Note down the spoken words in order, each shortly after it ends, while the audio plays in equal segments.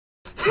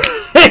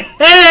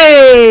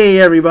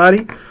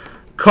everybody.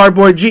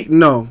 Cardboard G.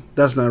 No,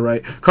 that's not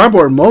right.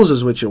 Cardboard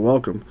Moses with you.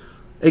 Welcome.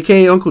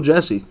 AKA Uncle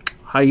Jesse.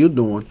 How you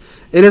doing?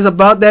 It is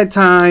about that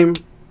time.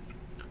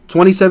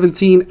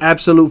 2017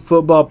 Absolute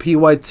Football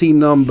PYT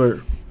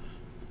number.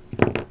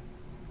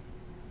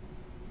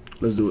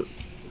 Let's do it.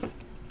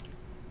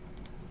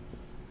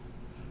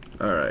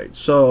 Alright,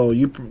 so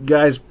you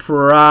guys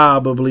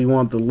probably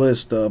want the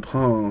list up,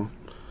 huh?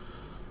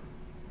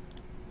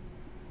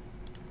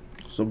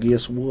 So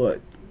guess what?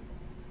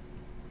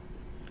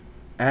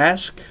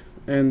 Ask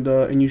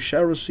and you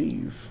shall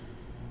receive.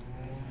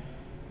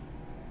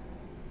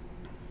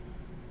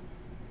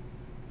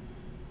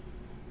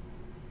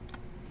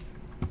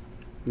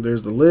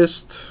 There's the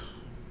list.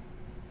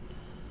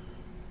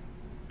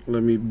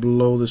 Let me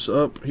blow this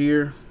up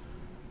here.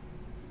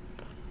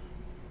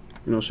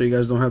 You know, so you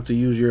guys don't have to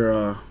use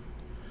your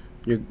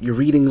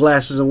reading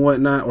glasses and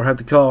whatnot, or have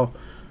to call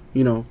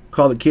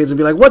the kids and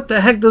be like, "What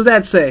the heck does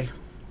that say?"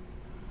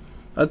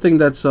 I think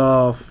that's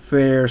a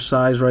fair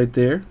size right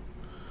there.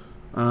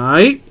 All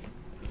right.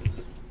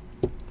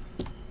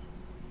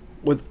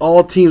 With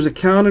all teams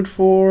accounted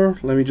for,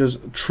 let me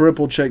just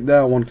triple check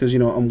that one because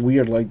I'm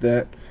weird like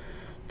that.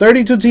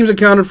 32 teams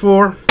accounted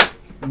for.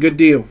 Good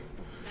deal.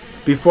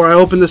 Before I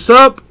open this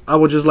up, I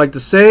would just like to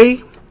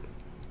say,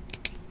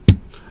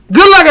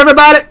 good luck,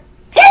 everybody!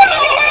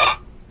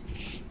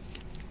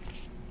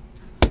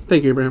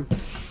 Thank you, Abraham.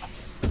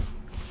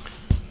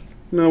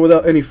 Now,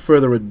 without any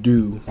further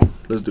ado,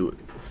 let's do it.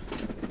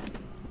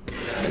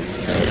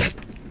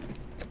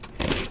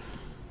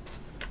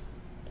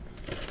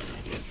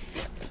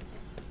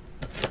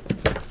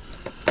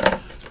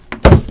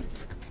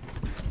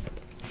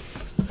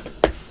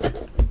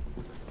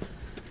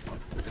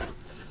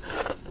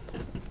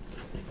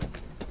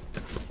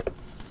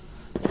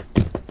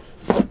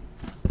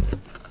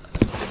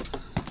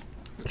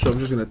 So I'm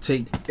just going to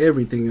take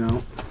everything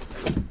out.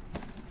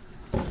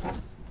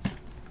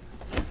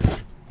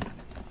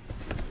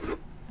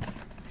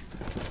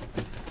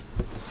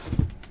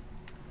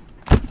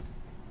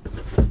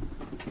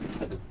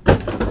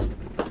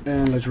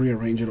 And let's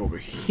rearrange it over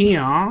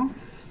here.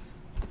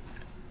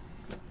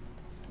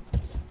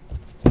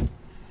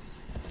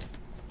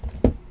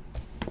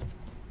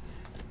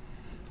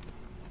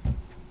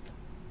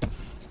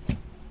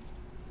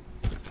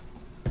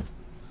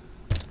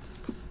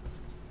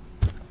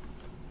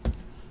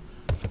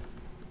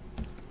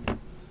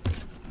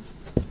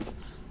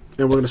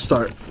 And we're going to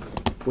start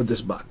with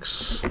this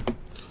box.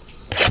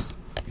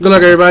 Good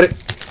luck, everybody.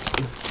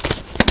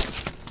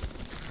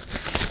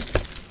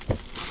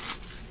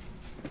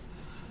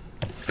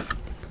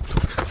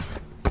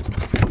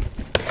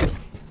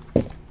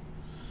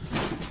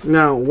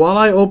 Now, while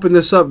I open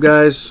this up,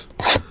 guys,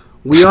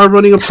 we are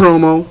running a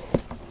promo.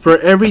 For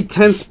every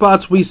 10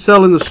 spots we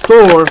sell in the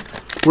store,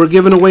 we're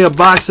giving away a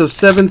box of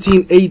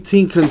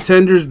 17-18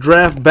 Contenders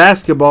Draft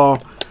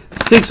Basketball.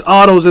 6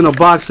 autos in a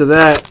box of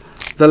that.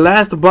 The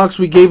last box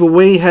we gave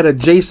away had a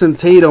Jason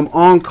Tatum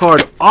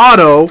on-card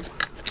auto,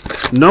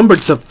 numbered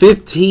to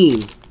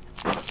 15.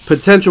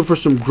 Potential for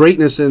some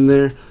greatness in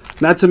there.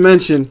 Not to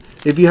mention,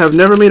 if you have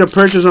never made a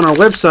purchase on our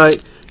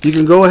website, you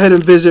can go ahead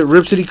and visit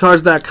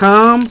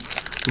ripcitycards.com,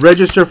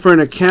 register for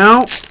an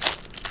account,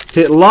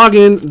 hit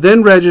login,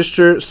 then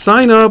register,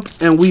 sign up,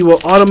 and we will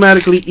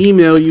automatically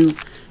email you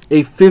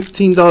a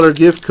 $15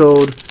 gift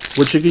code,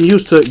 which you can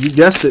use to, you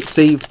guessed it,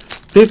 save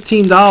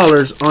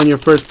 $15 on your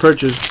first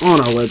purchase on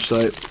our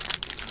website.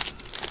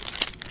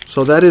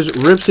 So that is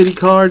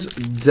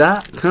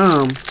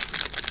ripcitycards.com.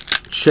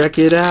 Check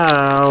it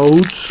out.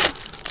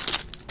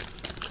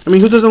 I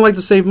mean, who doesn't like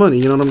to save money?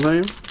 You know what I'm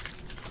saying?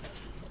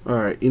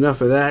 Alright,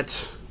 enough of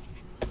that.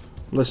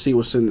 Let's see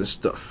what's in this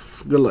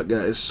stuff. Good luck,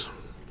 guys.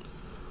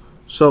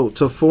 So,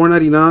 to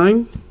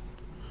 $4.99,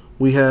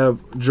 we have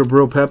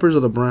Jabril Peppers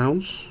of the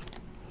Browns.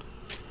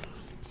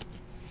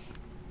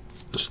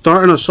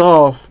 Starting us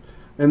off,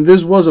 and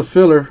this was a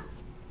filler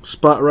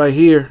spot right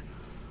here.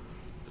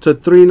 To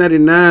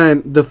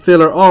 $3.99, the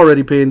filler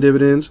already paying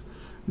dividends.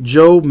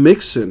 Joe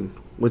Mixon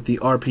with the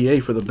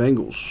RPA for the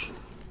Bengals.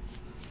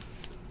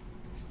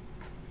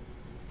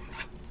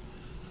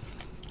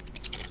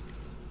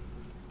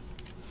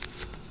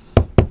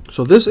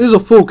 So this is a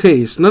full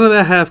case. None of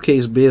that half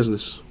case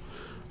business.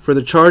 For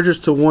the Chargers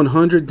to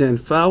 100, Dan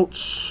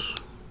Fouts.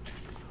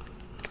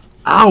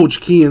 Ouch,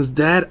 Kean's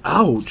dad.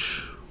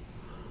 Ouch.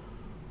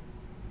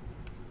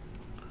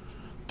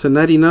 To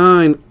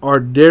 99,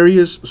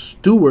 Ardarius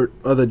Stewart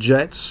of the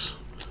Jets.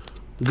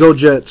 Go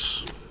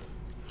Jets.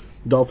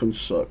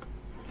 Dolphins suck.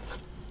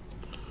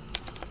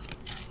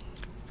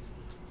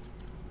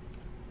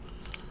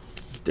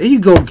 There you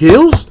go,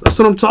 Gills. That's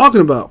what I'm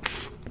talking about.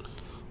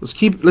 Let's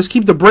keep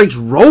the brakes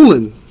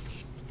rolling.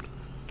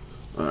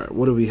 All right,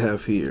 what do we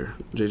have here?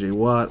 J.J.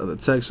 Watt of the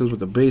Texans with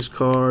the base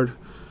card.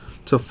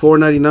 To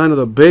 $4.99 of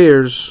the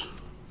Bears,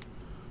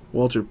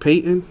 Walter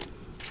Payton.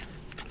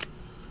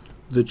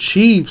 The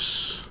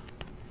Chiefs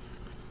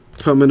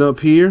coming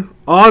up here.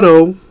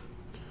 Auto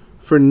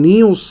for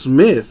Neil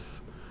Smith,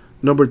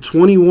 number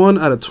 21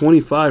 out of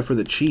 25 for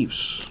the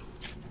Chiefs.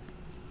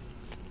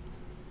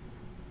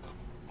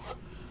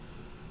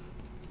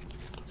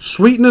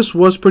 Sweetness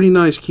was pretty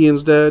nice,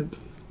 Kian's dad.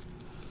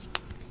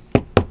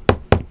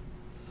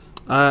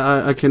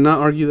 I cannot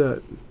argue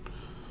that.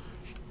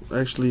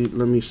 Actually,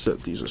 let me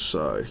set these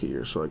aside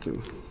here so I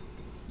can.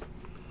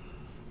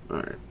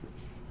 Alright.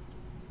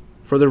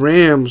 For the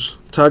Rams,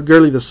 Todd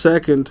Gurley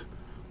II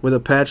with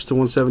a patch to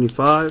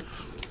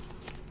 175.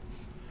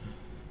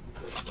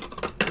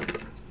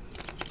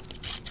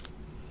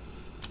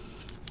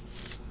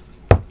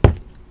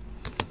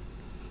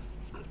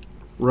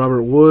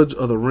 Robert Woods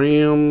of the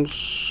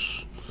Rams.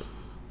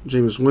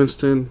 Jameis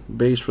Winston,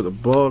 base for the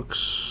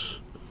Bucks.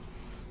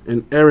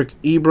 An Eric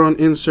Ebron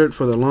insert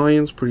for the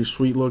Lions. Pretty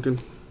sweet looking.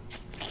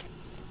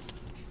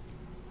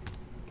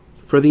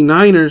 For the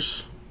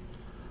Niners,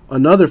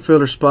 another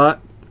filler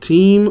spot.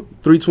 Team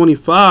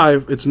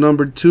 325. It's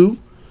numbered 2.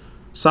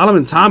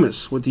 Solomon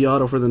Thomas with the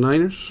auto for the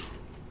Niners.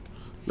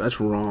 That's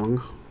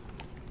wrong.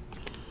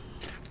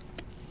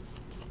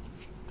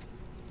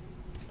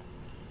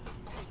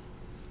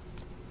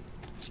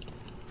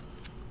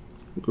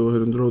 Go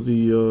ahead and throw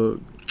the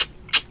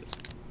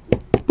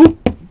boop.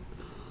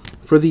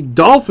 For the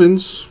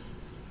Dolphins,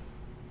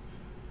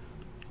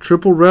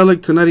 triple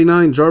relic to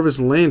 99 Jarvis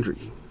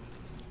Landry.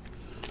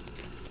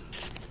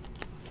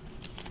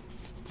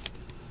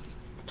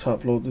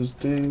 Top load this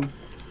thing.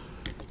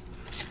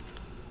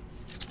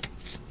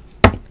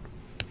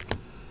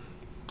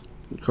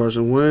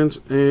 Carson Wentz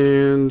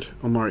and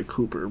Amari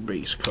Cooper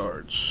base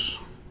cards.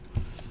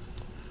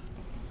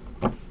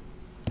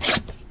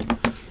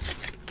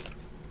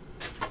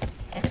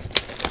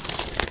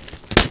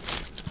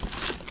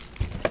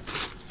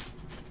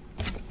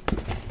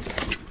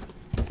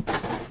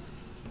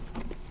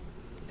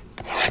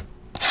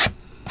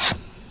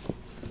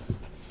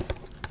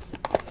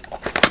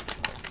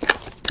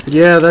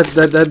 Yeah,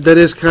 that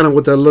is kind of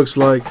what that looks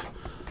like.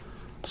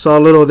 Saw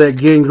a little of that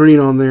gangrene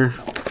on there.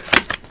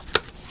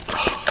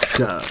 Oh,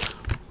 God.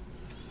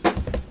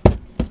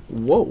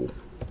 Whoa.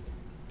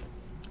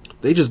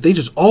 They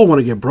just all want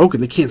to get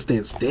broken. They can't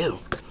stand still.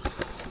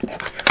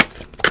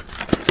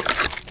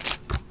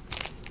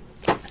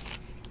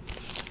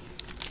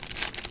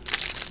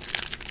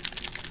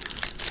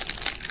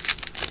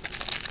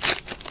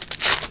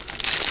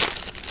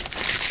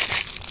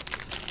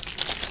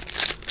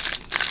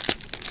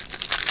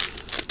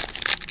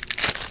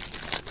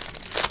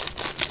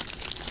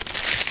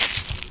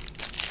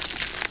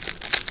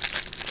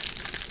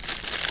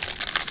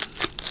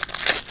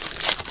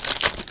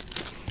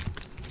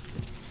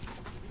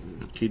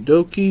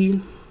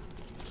 Dokie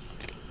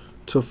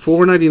to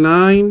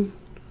 499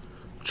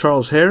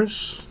 Charles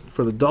Harris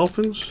for the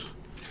Dolphins.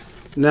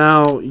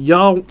 Now,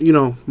 y'all, you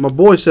know, my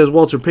boy says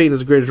Walter Payton is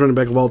the greatest running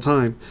back of all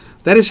time.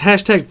 That is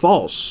hashtag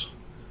false.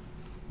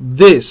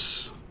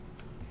 This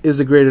is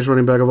the greatest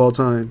running back of all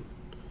time.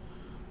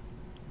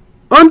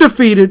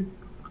 Undefeated,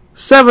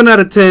 7 out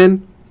of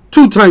 10,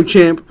 2-time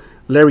champ,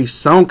 Larry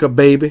Sonka,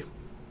 baby.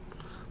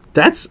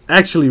 That's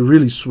actually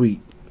really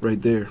sweet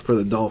right there for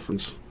the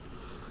Dolphins.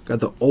 Got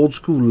the old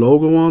school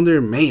logo on there.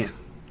 Man,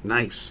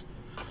 nice.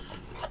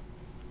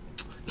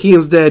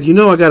 Kian's dad, you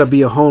know I got to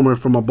be a homer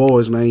for my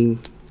boys, man.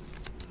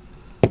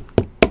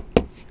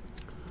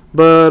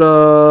 But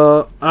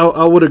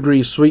I would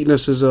agree.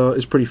 Sweetness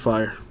is pretty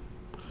fire.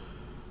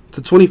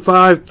 To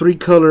 25,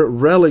 3-color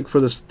relic for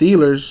the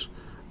Steelers,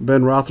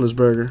 Ben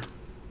Roethlisberger.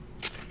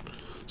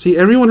 See,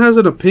 everyone has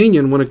an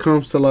opinion when it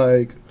comes to,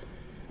 like,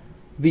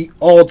 the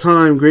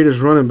all-time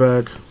greatest running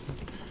back.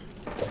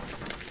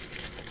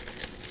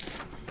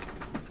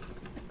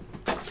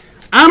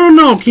 I don't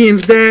know,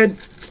 Kian's dad.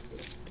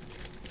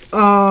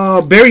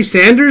 Barry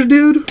Sanders,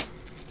 dude.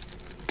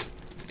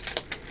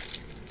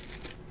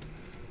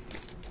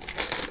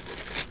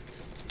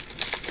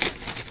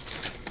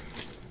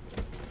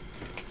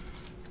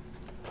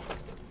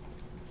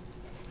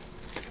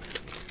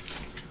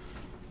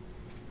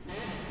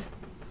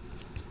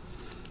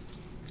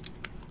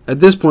 At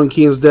this point,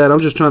 Kian's dad, I'm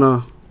just trying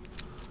to...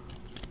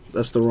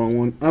 That's the wrong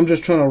one. I'm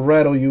just trying to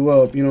rattle you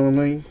up, you know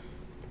what I mean?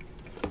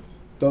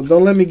 Don't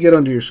let me get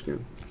under your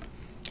skin.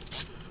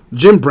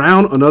 Jim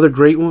Brown, another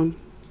great one.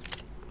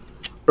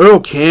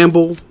 Earl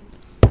Campbell.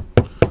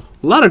 A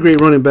lot of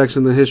great running backs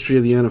in the history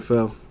of the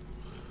NFL.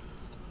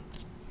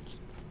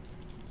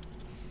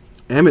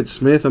 Emmitt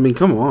Smith, I mean,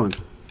 come on.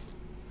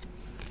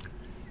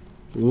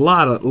 A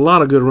lot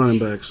of good running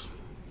backs.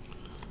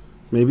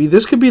 Maybe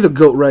this could be the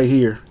GOAT right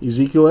here.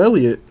 Ezekiel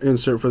Elliott,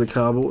 insert for the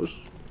Cowboys.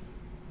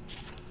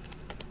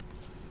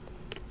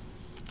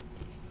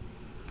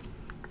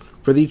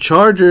 For the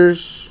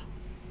Chargers,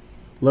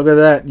 look at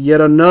that.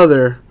 Yet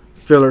another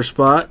filler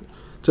spot.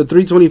 To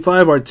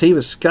 325,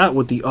 Artavis Scott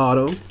with the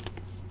auto.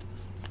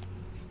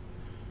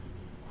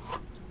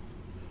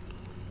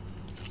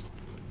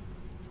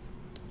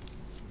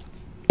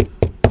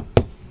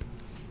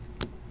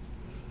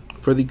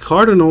 For the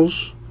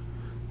Cardinals,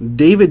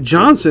 David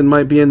Johnson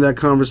might be in that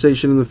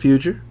conversation in the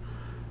future.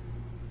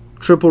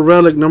 Triple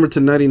relic number to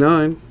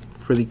 99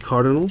 for the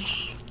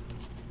Cardinals.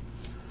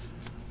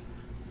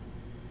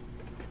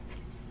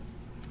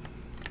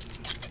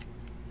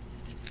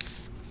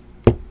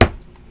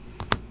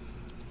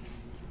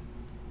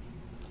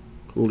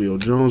 Julio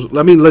Jones.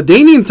 I mean,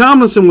 LaDainian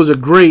Tomlinson was a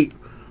great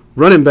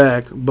running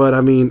back, but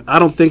I mean, I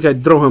don't think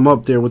I'd throw him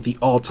up there with the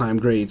all-time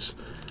greats.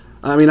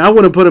 I mean, I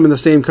wouldn't put him in the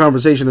same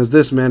conversation as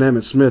this man,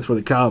 Emmitt Smith, for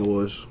the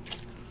Cowboys.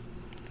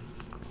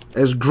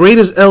 As great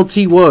as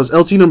LT was,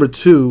 LT number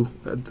 2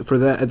 for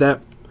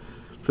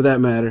that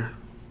matter.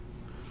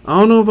 I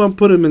don't know if I'm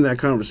putting him in that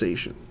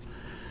conversation.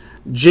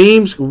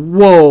 James,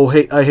 whoa,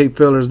 hey, I hate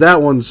fillers.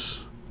 That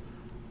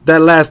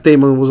last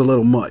statement was a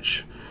little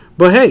much.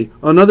 But hey,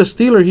 another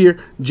Steeler here,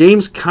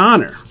 James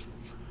Conner,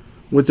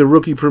 with the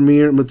Rookie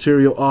Premier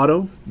Material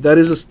Auto. That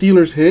is a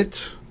Steelers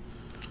hit.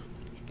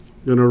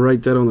 Gonna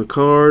write that on the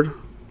card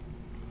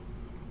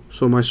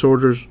so my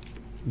soldiers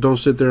don't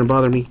sit there and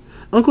bother me.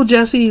 Uncle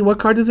Jesse, what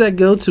card does that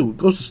go to? It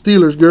goes to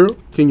Steelers, girl.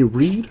 Can you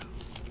read?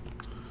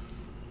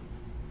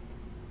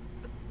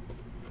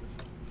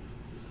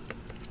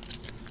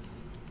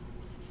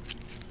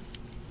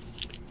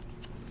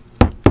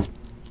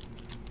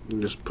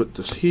 Just put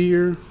this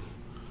here.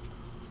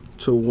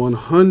 To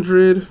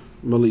 100.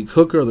 Malik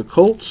Hooker of the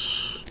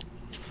Colts.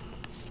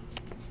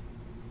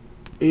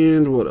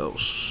 And what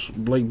else?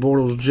 Blake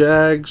Bortles,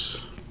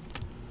 Jags.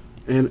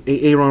 And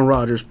Aaron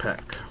Rodgers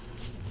pack.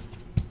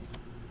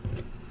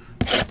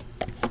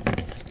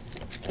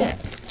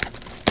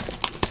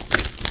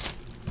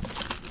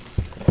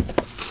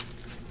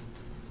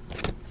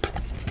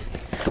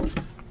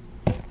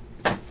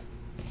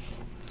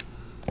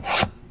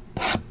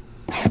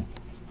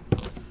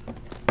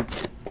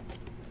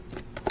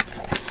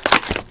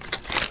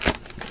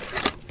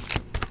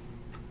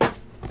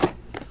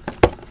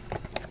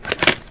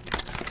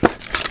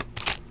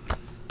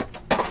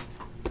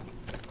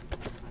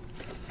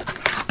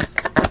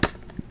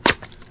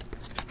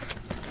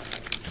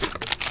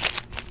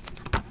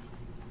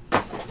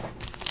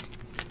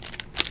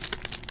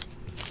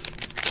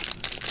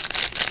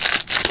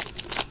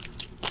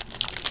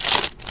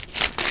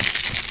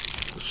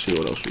 See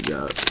what else we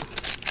got.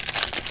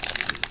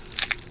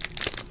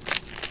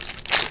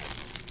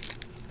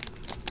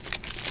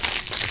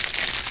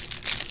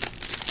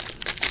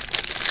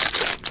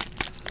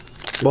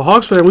 Well,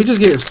 Hawks fan, we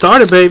just getting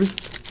started, baby.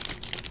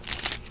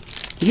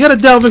 You got a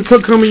Dalvin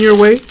Cook coming your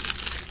way.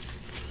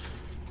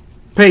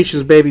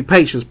 Patience, baby.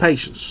 Patience,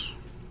 patience.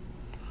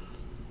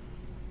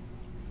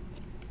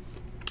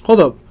 Hold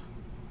up.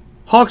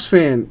 Hawks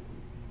fan.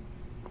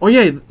 Oh,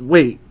 yeah.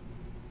 Wait.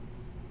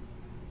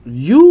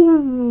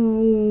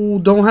 You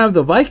don't have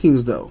the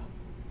Vikings, though.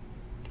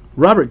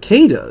 Robert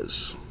K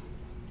does.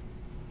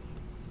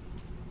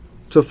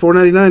 To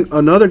 $4.99,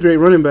 another great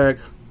running back,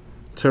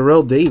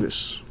 Terrell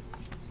Davis.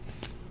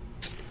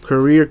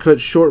 Career cut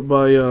short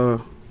by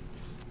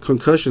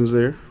concussions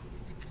there.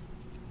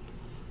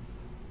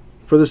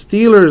 For the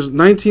Steelers,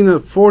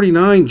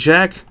 19/49,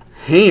 Jack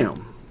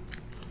Ham.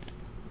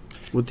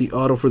 With the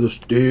auto for the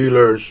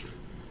Steelers.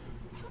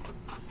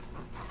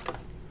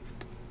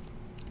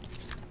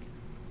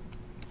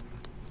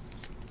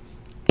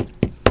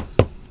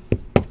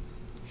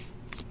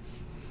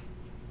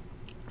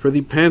 For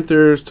the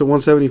Panthers to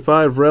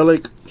 175,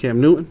 Relic,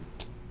 Cam Newton.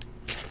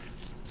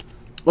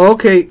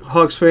 Okay,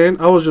 Hawks fan.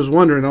 I was just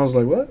wondering. I was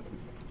like, what?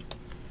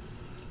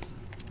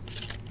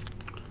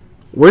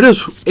 Where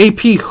does AP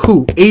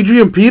who?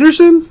 Adrian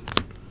Peterson?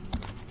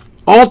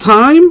 All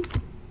time?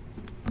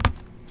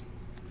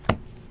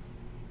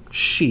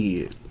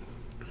 Shit.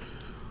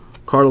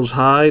 Carlos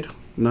Hyde,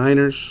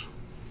 Niners.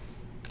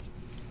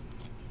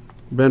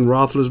 Ben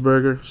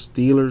Roethlisberger,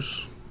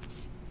 Steelers.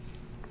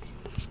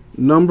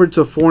 Number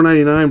to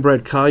 499,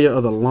 Brad Kaya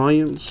of the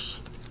Lions.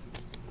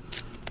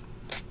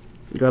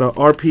 We got a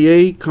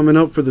RPA coming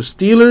up for the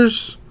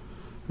Steelers.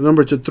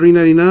 Number to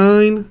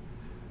 399,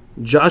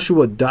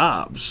 Joshua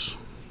Dobbs.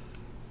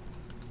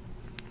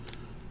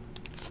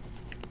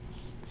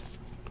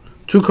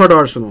 2-card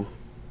Arsenal.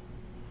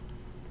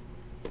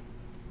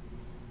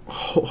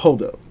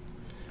 Hold up.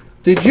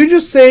 Did you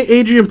just say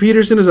Adrian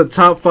Peterson is a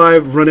top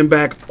 5 running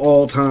back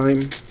all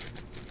time?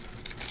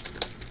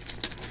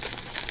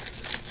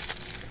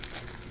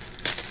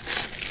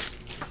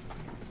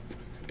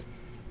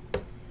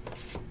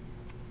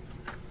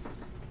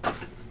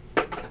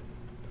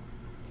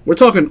 We're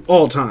talking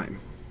all time.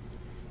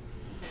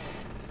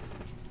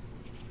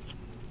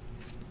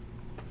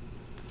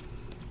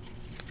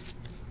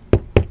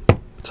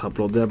 Top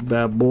load that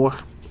bad boy.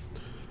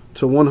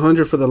 To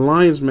 100 for the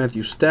Lions,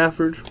 Matthew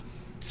Stafford.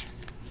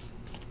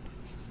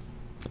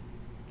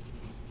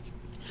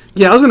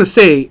 Yeah, I was going to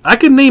say, I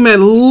could name at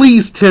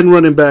least 10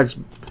 running backs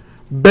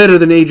better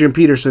than Adrian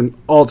Peterson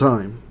all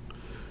time.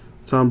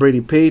 Tom Brady,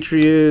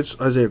 Patriots.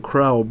 Isaiah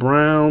Crowell,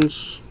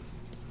 Browns.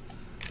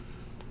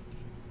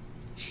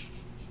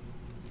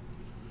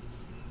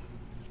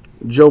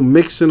 Joe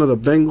Mixon of the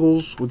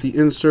Bengals with the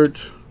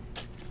insert.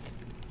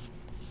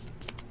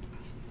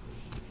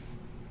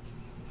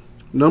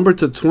 Number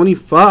to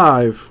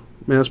 25.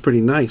 Man, that's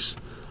pretty nice.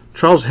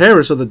 Charles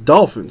Harris of the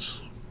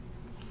Dolphins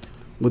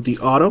with the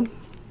auto.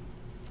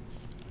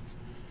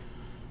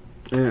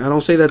 And I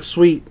don't say that's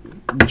sweet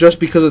just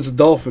because it's a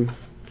Dolphin.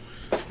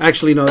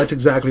 Actually, no, that's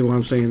exactly why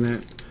I'm saying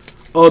that.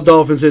 All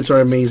Dolphins hits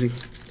are amazing.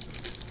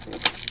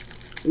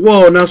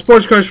 Whoa, now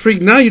Sports Cards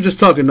Freak, now you're just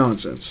talking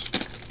nonsense.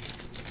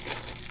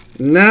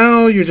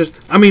 Now you're just,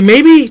 I mean,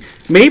 maybe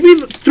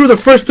through the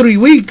first 3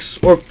 weeks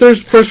or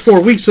first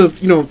 4 weeks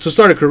of, you know, to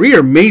start a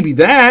career, maybe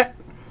that.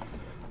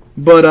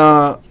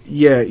 But,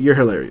 yeah, you're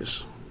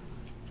hilarious.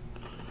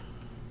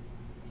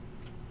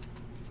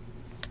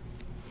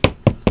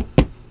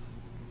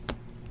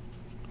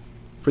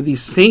 For the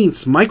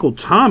Saints, Michael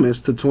Thomas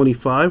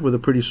 /25 with a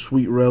pretty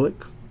sweet relic.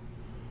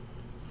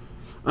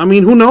 I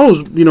mean, who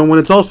knows? You know, when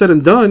it's all said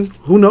and done,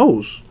 who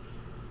knows?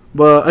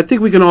 But I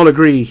think we can all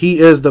agree he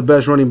is the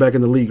best running back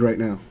in the league right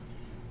now.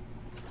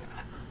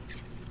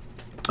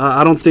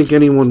 I don't think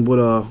anyone would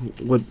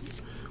well,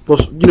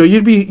 you know,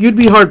 you'd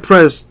be hard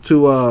pressed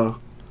to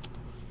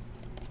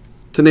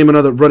name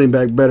another running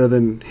back better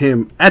than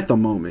him at the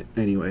moment.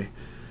 Anyway,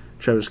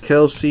 Travis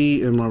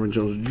Kelce and Marvin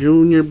Jones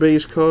Jr.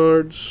 base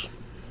cards.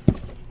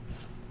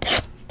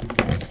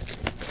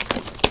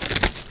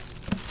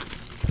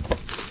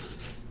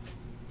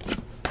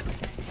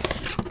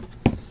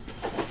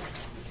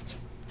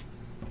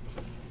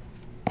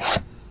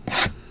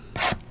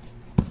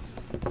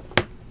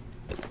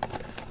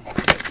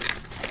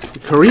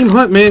 Kareem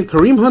Hunt, man.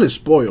 Kareem Hunt is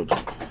spoiled.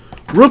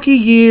 Rookie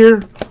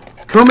year,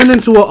 coming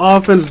into an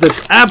offense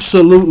that's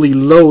absolutely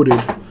loaded.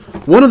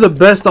 One of the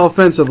best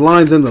offensive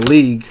lines in the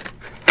league.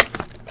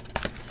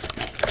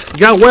 You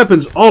got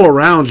weapons all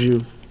around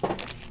you.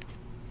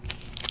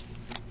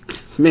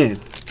 Man.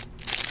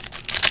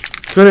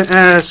 Couldn't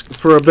ask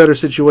for a better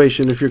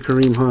situation if you're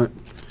Kareem Hunt.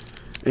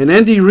 And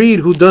Andy Reid,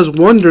 who does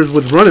wonders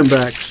with running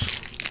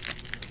backs.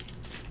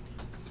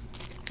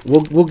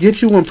 We'll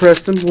get you one,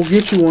 Preston. We'll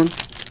get you one.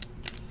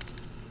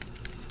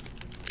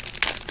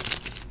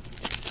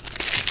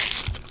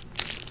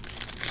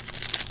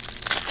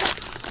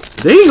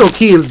 There you go,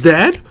 Kean's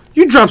dad.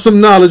 You dropped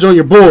some knowledge on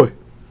your boy.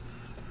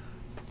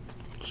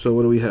 So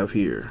what do we have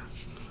here?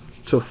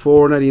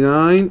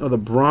 /499 of the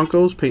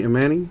Broncos, Peyton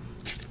Manning.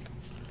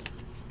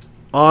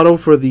 Auto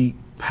for the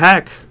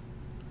Pack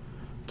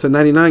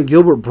 /99,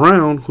 Gilbert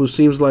Brown, who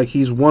seems like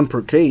he's one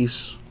per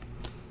case.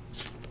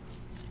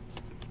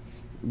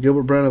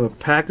 Gilbert Brown of the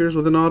Packers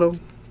with an auto.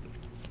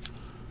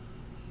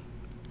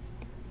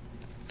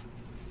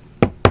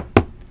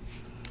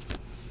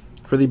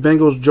 For the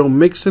Bengals, Joe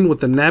Mixon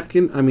with the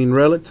napkin,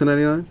 relic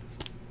 /99.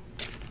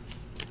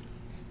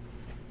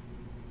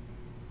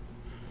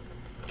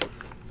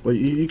 Well,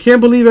 you can't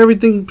believe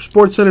everything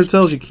Sports Center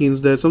tells you, Keen's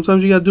dad.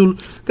 Sometimes you gotta do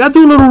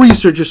a little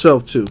research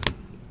yourself too.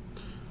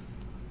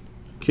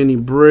 Kenny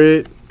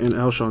Britt and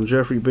Alshon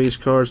Jeffrey base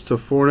cards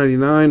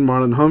 /499,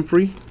 Marlon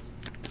Humphrey.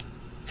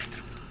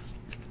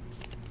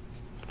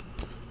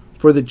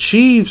 For the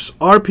Chiefs,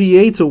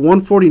 RPA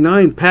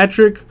 /149,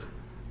 Patrick.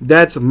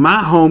 That's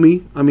my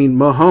homie.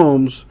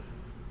 Mahomes,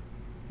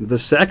 the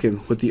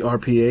second with the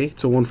RPA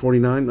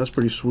 /149. That's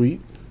pretty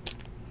sweet.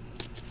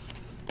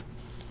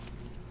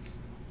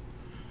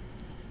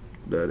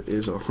 That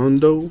is a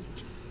hundo.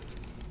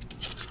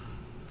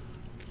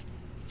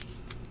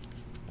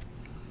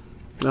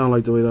 I don't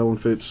like the way that one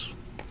fits.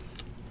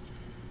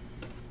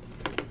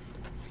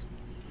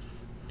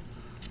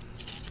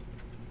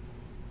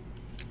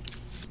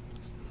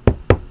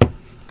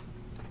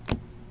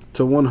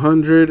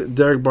 /100,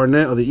 Derek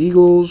Barnett of the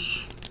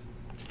Eagles.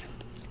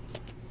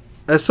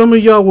 As some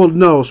of y'all will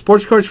know,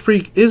 Sports Cards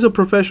Freak is a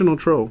professional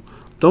troll.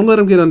 Don't let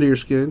him get under your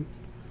skin.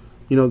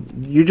 You know,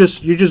 you're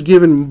just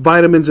giving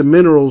vitamins and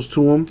minerals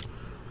to him,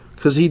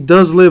 because he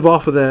does live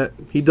off of that.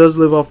 He does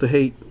live off the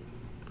hate.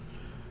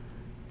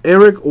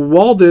 Eric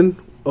Walden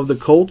of the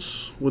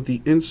Colts with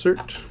the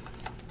insert.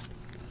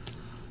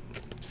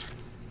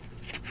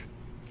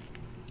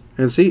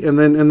 And see, and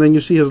then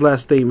you see his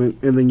last statement,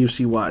 and then you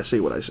see why I say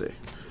what I say.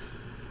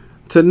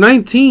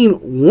 /19,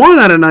 1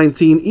 out of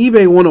 19,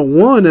 eBay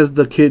 101, as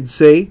the kids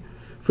say,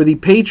 for the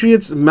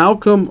Patriots,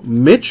 Malcolm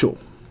Mitchell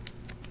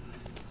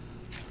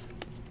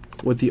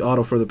with the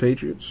auto for the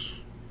Patriots.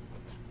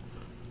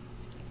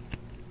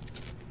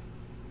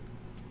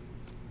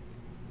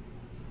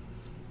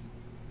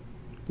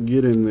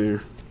 Get in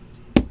there.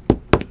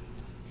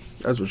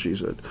 That's what she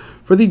said.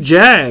 For the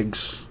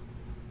Jags,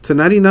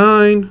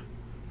 /99,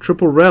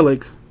 triple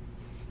relic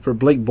for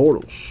Blake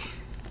Bortles.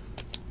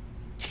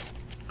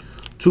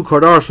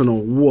 2-card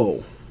Arsenal.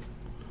 Whoa.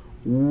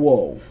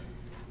 Whoa.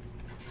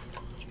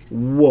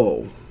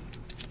 Whoa.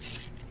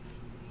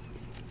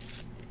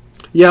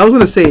 Yeah, I was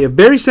going to say, if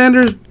Barry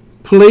Sanders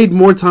played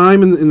more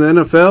time in the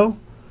NFL,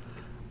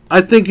 I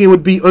think it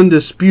would be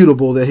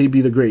undisputable that he'd be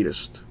the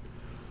greatest.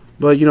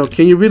 But, you know,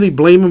 can you really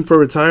blame him for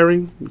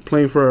retiring?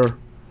 Playing for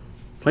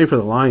the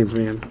Lions,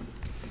 man.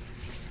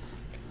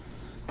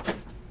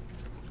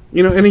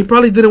 You know, and he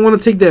probably didn't want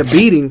to take that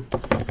beating.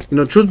 You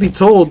know, truth be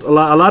told, a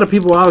lot of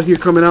people out here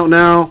coming out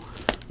now,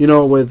 you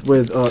know, with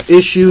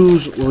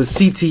issues with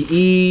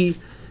CTE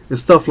and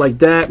stuff like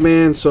that,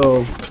 man.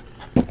 So,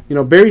 you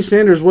know, Barry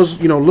Sanders was,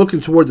 you know,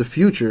 looking toward the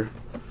future.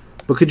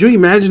 But could you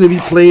imagine if he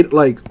played,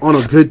 like, on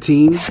a good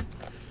team?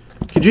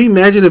 Could you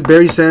imagine if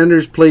Barry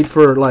Sanders played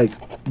for,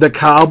 like, the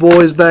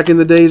Cowboys back in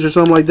the days or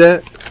something like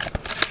that?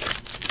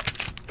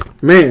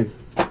 Man,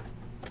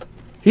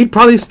 He'd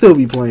probably still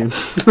be playing.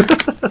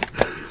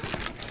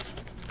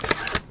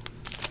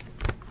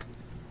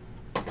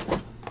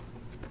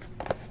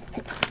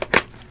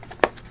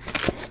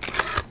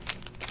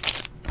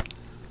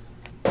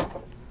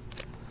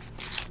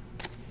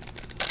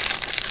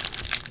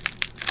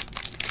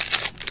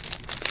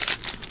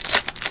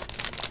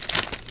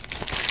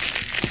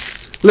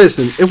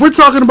 Listen, if we're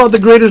talking about the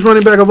greatest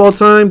running back of all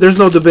time, there's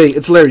no debate.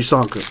 It's Larry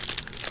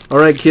Sonka. All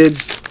right,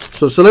 kids?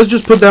 So let's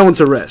just put that one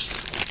to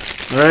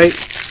rest. All right?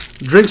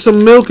 Drink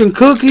some milk and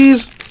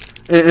cookies,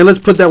 and let's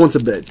put that one to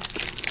bed.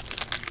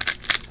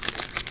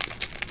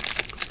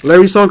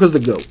 Larry Sonka's the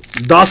GOAT.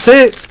 That's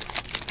it.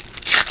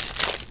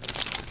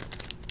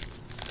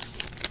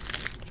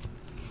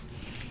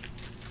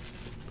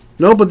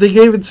 No, but they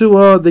gave it to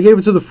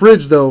the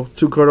fridge though.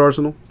 2-card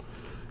Arsenal.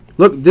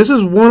 Look, this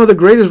is one of the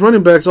greatest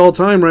running backs all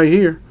time right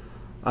here.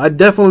 I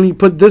definitely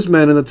put this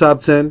man in the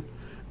top 10.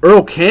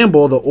 Earl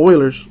Campbell, the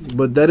Oilers,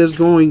 but that is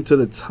going to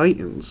the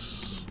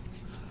Titans.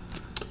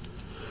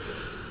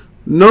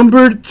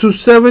 Numbered to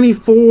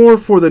 74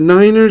 for the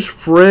Niners,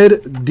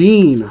 Fred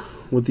Dean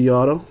with the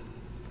auto.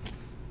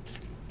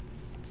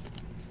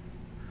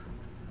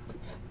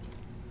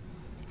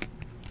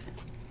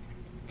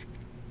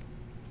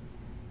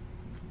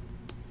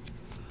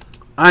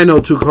 I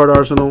know 2-card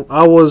Arsenal.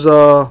 I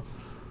was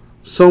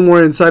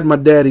somewhere inside my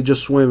daddy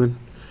just swimming.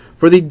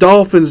 For the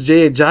Dolphins,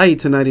 Jay Ajayi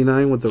to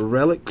 99 with the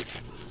relic.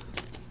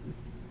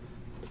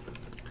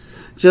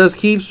 Just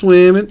keep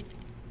swimming.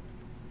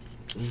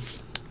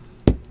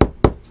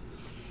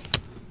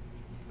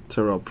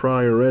 Terrell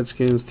Pryor,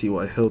 Redskins.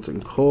 T.Y.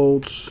 Hilton,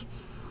 Colts.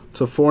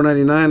 To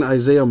 499,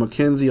 Isaiah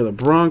McKenzie of the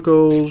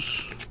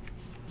Broncos.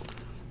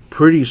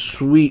 Pretty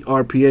sweet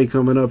RPA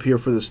coming up here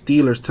for the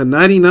Steelers. To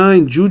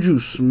 99, Juju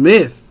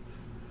Smith.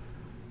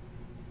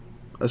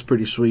 That's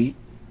pretty sweet.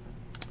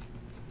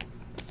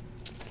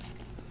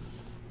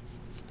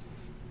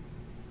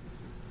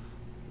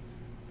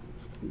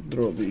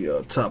 Throw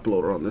the top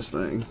loader on this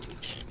thing.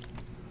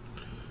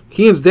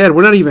 Kean's dead.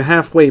 We're not even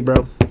halfway,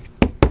 bro.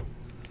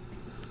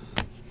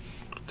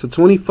 To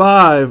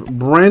 25,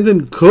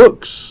 Brandon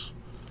Cooks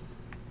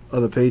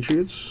of the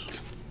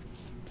Patriots.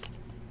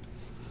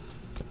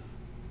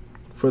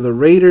 For the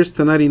Raiders,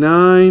 to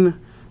 99,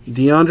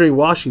 DeAndre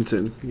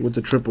Washington with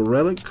the triple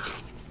relic.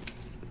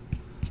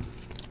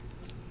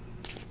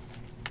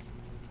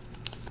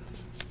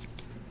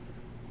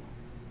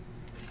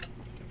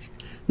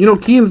 You know,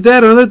 Kean's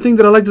dad, another thing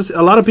that I like to see,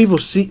 a lot of people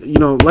see,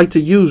 like to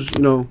use,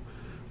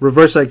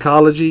 reverse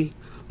psychology.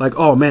 Like,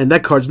 oh man,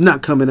 that card's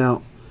not coming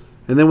out.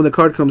 And then when the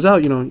card comes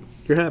out, you're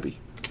happy.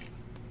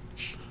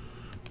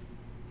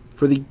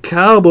 For the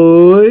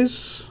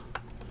Cowboys,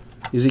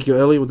 Ezekiel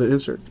Elliott with the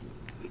insert.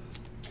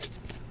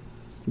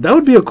 That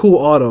would be a cool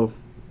auto.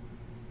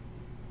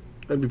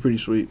 That'd be pretty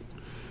sweet.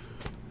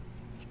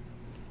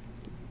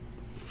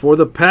 For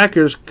the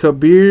Packers,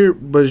 Kabir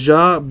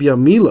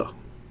Bajia-Biamila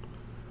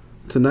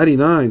to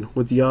 99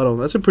 with the auto.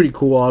 That's a pretty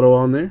cool auto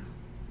on there.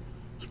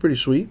 It's pretty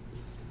sweet.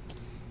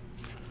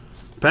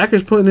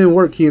 Packers putting in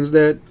work, Kean's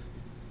dad.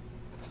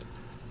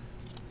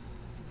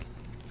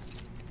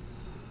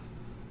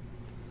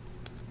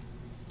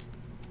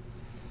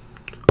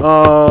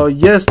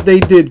 Yes, they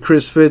did,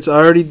 Chris Fitz. I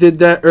already did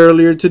that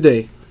earlier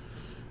today.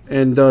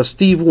 And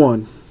Steve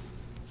won.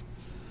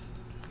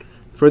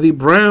 For the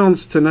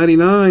Browns, to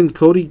 99,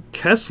 Cody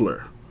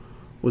Kessler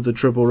with the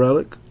triple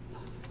relic.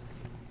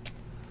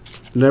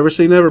 Never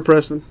say never,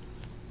 Preston.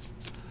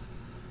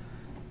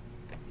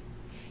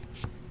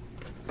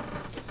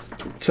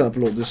 Top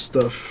load this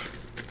stuff.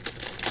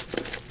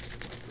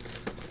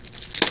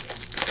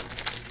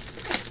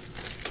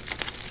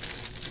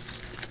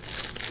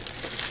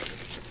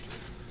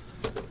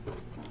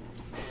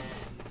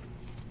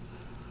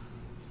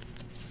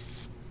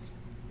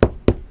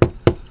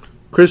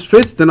 Chris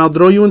Fitz, then I'll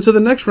throw you into the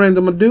next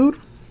random, my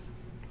dude.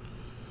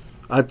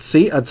 I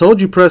told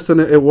you, Preston,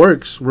 it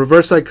works.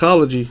 Reverse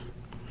psychology.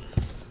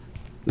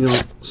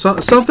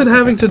 Something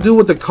having to do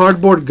with the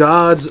cardboard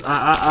gods.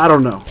 I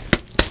don't know.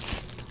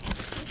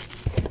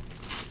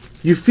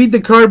 You feed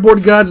the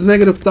cardboard gods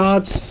negative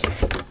thoughts,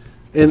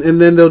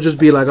 and then they'll just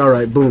be like, all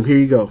right, boom, here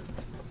you go.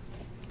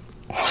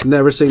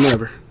 Never say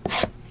never.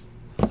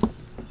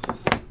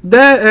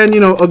 That, and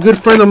a good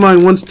friend of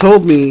mine once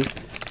told me,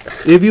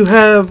 if you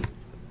have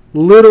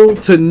little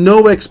to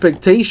no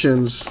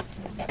expectations,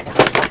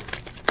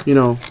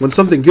 when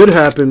something good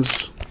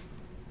happens,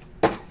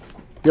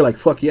 you're like,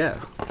 fuck yeah.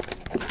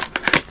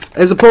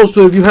 As opposed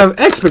to if you have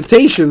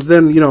expectations,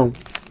 then,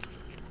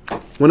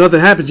 when nothing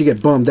happens, you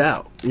get bummed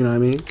out. You know what I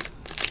mean?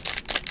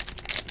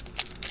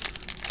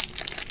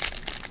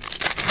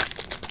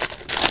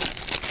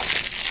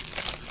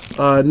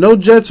 No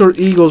Jets or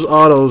Eagles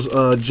autos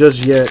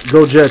just yet.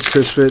 Go Jets,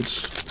 Chris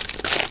Fitz.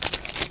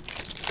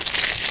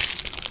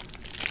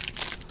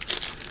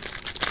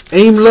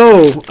 Aim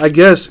low, I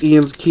guess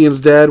Kean's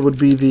dad would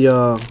be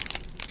the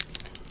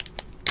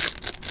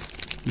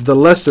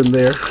lesson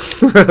there.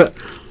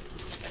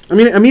 I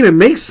mean, it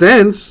makes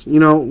sense.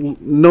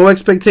 No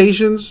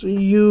expectations,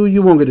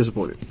 you won't get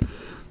disappointed.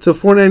 To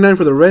 499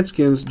 for the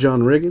Redskins,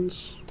 John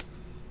Riggins.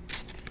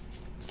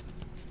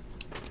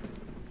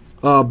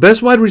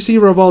 Best wide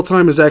receiver of all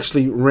time is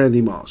actually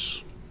Randy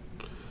Moss.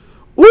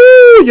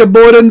 Ooh, your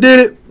boy done did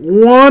it.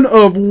 1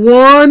 of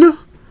 1.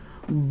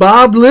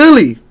 Bob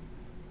Lilly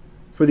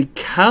for the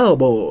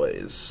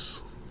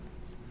Cowboys.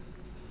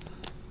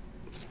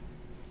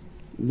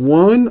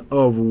 1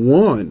 of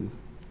 1.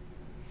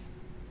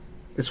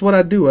 It's what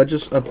I do. I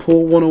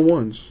pull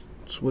 101s.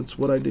 It's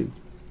what I do.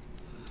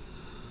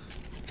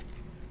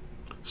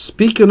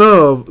 Speaking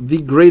of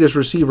the greatest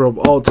receiver of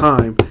all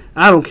time,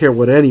 I don't care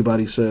what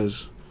anybody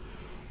says.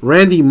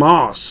 Randy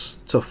Moss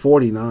to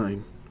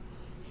 49.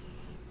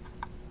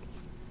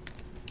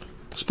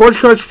 Sports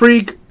Cards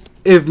Freak,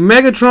 if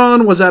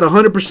Megatron was at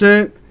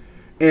 100%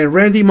 and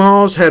Randy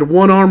Moss had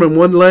 1 arm and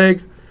 1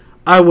 leg,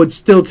 I would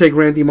still take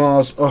Randy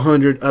Moss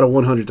 100 out of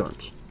 100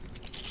 times.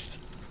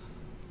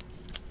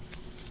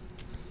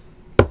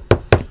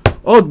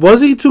 Oh,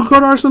 was he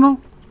 2-card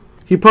Arsenal?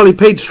 He probably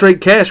paid straight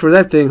cash for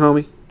that thing,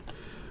 homie.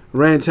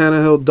 Rand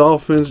Tannehill,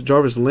 Dolphins.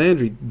 Jarvis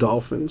Landry,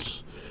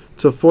 Dolphins.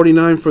 To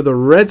 49 for the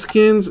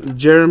Redskins,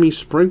 Jeremy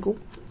Sprinkle.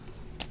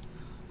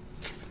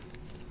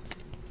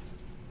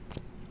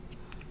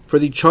 For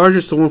the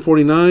Chargers to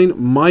 149,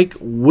 Mike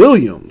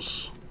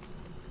Williams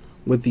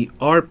with the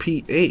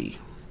RPA.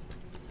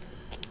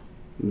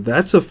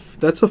 That's a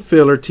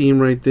filler team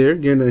right there,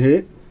 getting a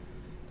hit.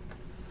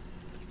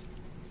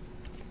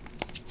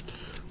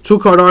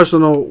 2-card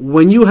Arsenal.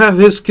 When you have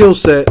his skill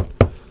set,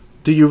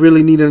 do you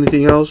really need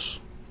anything else?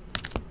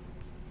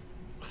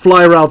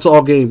 Fly routes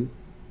all game.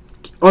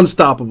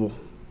 Unstoppable.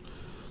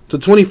 To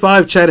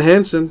 25, Chad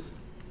Hansen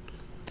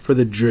for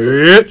the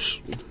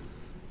Jets.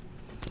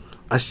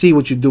 I see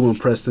what you're doing,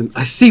 Preston.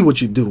 I see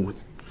what you're doing.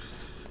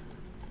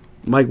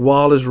 Mike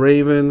Wallace,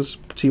 Ravens.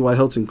 T.Y.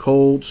 Hilton,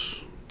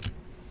 Colts.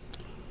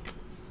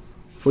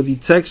 For the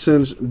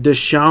Texans,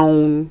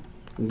 Deshaun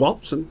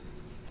Watson.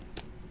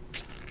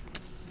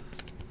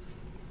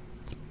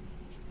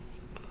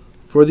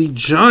 For the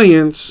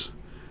Giants,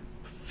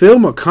 Phil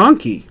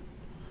McConkey.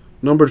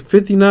 Numbered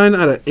 59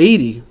 out of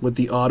 80 with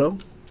the auto.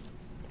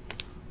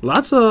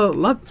 Lots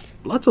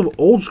of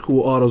old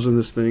school autos in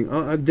this thing.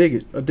 I dig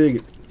it. I dig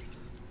it.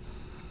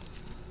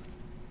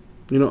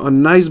 You know, a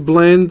nice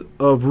blend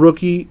of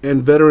rookie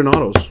and veteran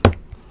autos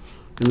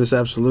in this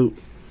absolute.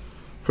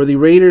 For the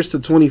Raiders to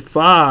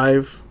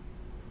 25,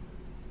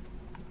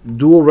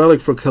 dual relic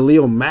for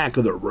Khalil Mack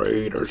of the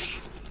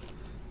Raiders.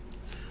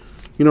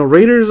 You know,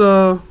 Raiders,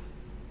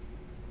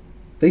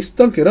 they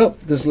stunk it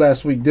up this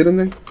last week, didn't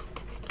they?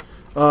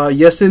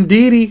 Yes,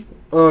 indeedy,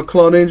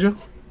 Claw Ninja.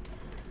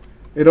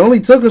 It only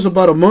took us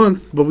about a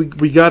month, but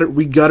we got it.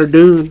 We got her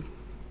done.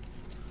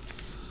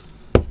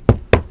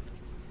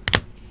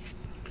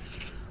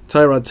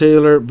 Tyrod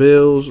Taylor,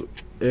 Bills,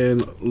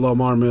 and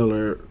Lamar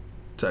Miller,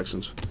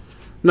 Texans.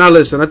 Now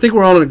listen, I think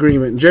we're all in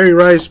agreement. Jerry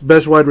Rice,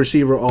 best wide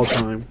receiver all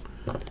time.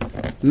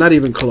 Not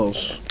even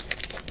close.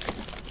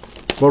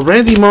 But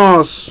Randy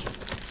Moss,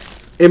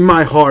 in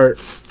my heart,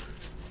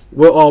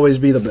 will always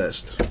be the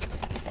best.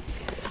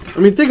 I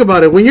mean, think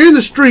about it. When you're in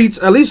the streets,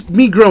 at least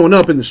me growing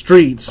up in the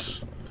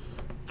streets,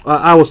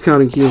 I was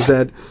counting Keel's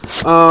dad.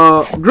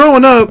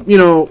 Growing up, you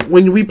know,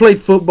 when we played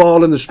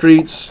football in the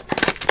streets,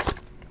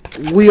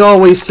 we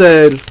always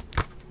said,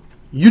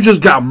 you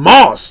just got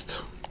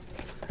mossed,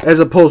 as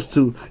opposed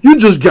to, you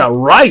just got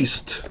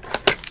riced.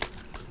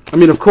 I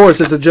mean, of course,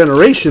 it's a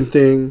generation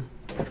thing,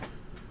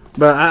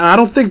 but I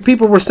don't think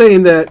people were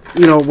saying that,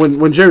 you know,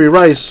 when Jerry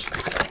Rice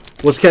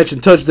was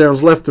catching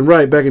touchdowns left and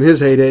right back in his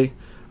heyday.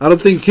 I don't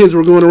think kids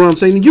were going around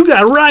saying, you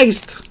got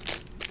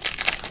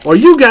riced, or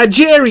you got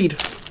jerried,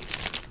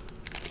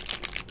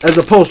 as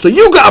opposed to,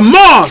 you got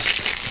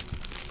mossed.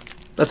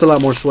 That's a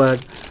lot more swag.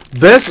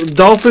 Best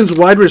Dolphins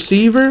wide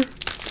receiver.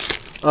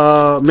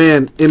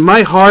 Man, in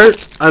my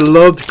heart, I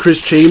loved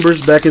Chris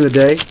Chambers back in the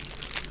day.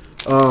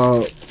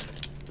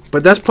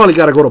 But that's probably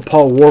got to go to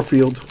Paul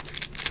Warfield.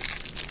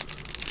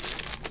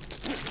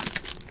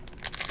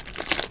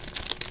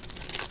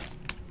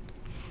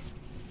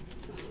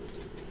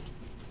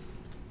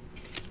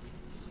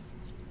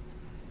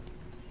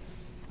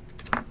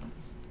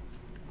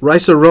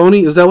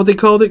 Rice-A-Roni, is that what they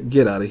called it?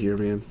 Get out of here,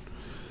 man.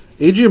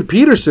 Adrian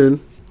Peterson,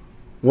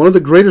 one of the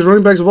greatest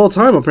running backs of all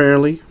time,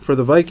 apparently, for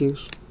the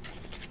Vikings.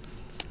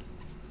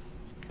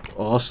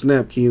 Oh,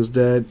 snap, Keen's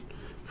dad.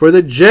 For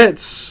the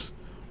Jets,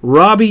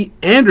 Robbie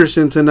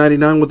Anderson to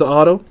 99 with the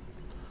auto.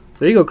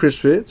 There you go, Chris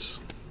Fitz.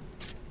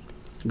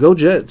 Go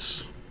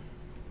Jets.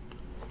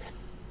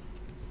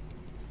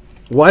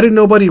 Why did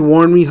nobody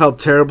warn me how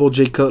terrible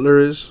Jay Cutler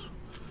is?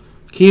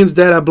 Keen's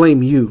dad, I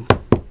blame you.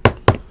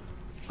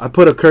 I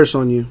put a curse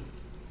on you.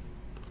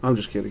 I'm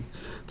just kidding.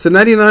 To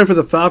 99 for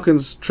the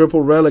Falcons,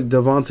 triple relic,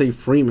 Devontae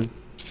Freeman.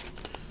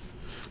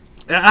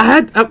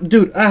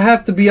 Dude, I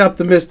have to be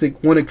optimistic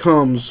when it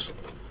comes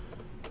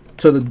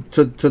to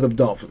the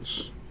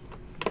Dolphins.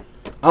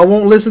 I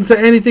won't listen to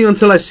anything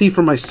until I see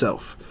for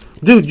myself.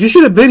 Dude, you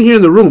should have been here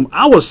in the room.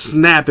 I was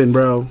snapping,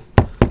 bro.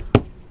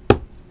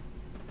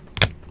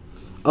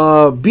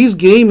 Beast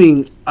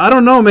Gaming. I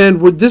don't know, man.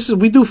 We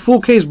do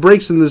full case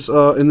breaks in this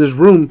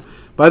room.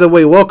 By the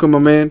way, welcome, my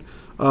man.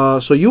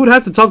 So you would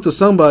have to talk to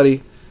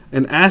somebody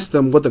and ask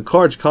them what the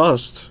cards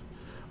cost.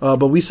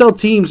 But we sell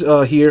teams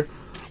here.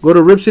 Go to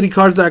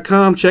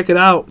ripcitycards.com. Check it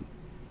out.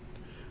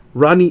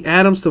 Rodney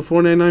Adams to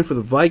 $4.99 for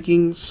the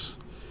Vikings.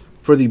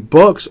 For the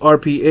Bucks,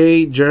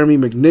 RPA Jeremy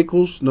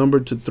McNichols,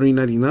 numbered to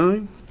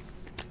 $3.99.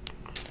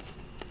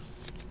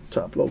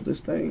 Top load this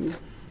thing.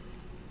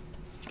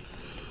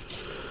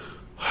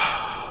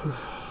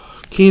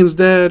 Keen's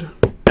dad.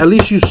 At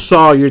least you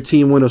saw your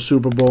team win a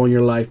Super Bowl in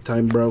your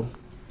lifetime, bro.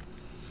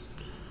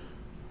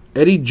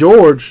 Eddie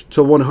George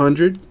to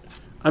 100.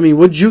 I mean,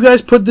 would you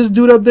guys put this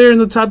dude up there in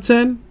the top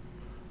 10?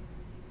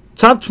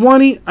 Top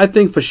 20, I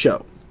think for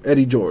sure.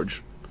 Eddie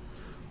George.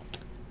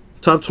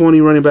 Top 20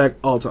 running back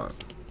all time.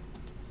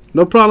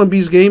 No problem,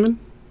 Beast Gaming.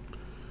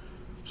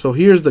 So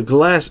here's the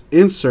glass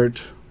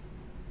insert.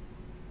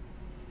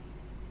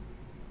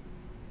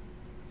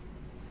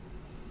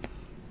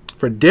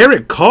 For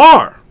Derek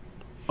Carr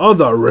of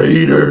the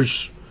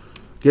Raiders.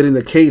 Getting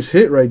the case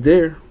hit right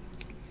there.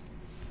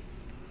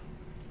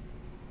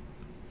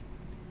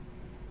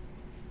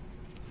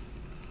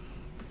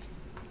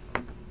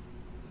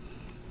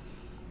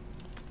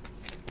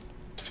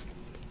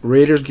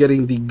 Raiders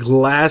getting the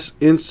glass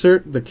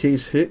insert. The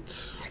case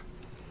hits.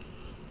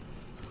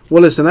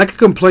 Well, listen, I could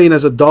complain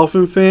as a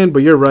Dolphin fan,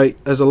 but you're right.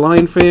 As a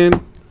Lion fan,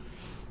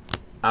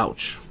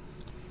 ouch.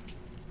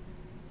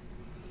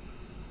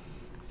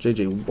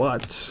 J.J.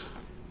 Watt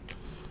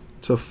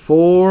to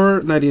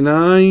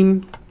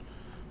 $4.99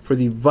 for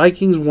the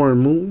Vikings. Warren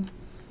Moon.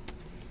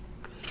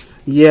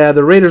 Yeah,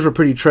 the Raiders were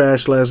pretty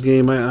trash last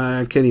game.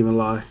 I can't even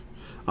lie.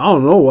 I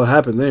don't know what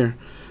happened there.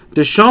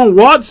 Deshaun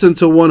Watson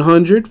to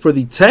 100 for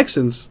the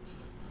Texans.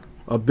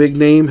 A big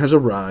name has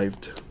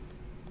arrived.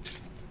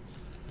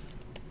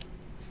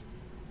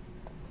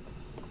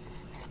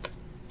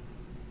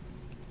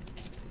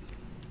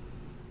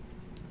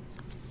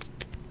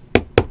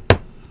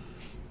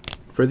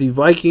 For the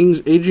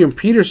Vikings, Adrian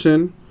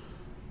Peterson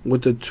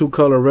with the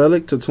 2-color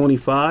relic to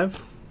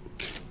 25.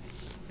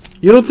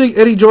 You don't think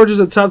Eddie George is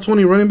a top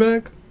 20 running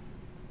back?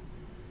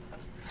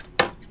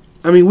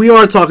 I mean, we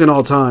are talking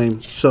all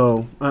time,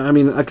 so I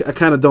mean, I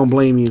kind of don't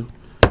blame you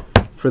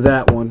for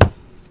that one.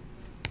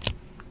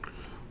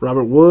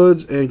 Robert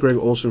Woods and Greg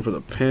Olsen for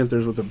the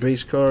Panthers with the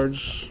base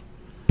cards.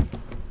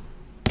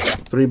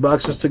 3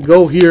 boxes to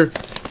go here.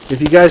 If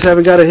you guys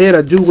haven't got a hit,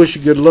 I do wish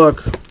you good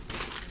luck.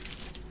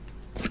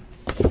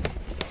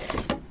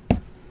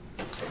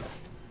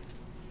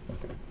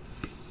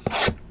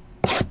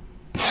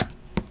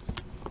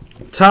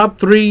 Top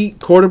 3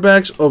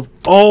 quarterbacks of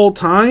all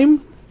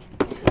time.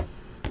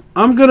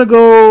 I'm going to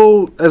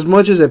go, as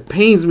much as it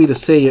pains me to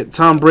say it,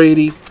 Tom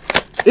Brady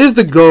is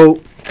the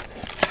GOAT.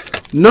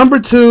 Number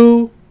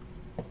 2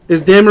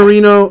 is Dan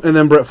Marino, and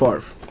then Brett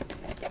Favre.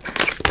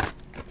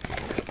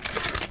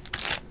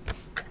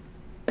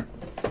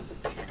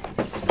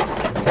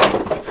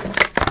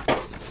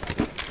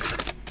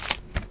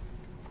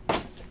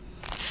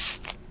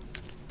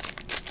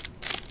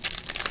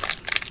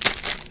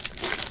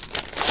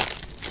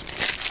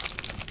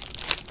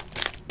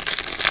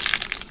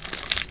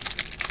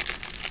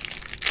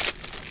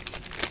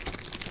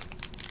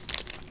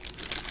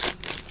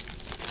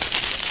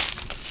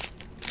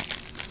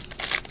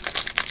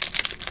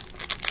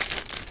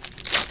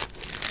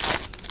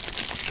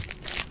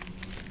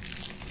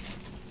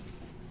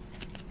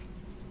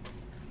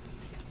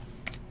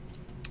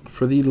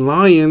 For the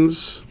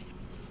Lions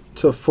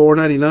to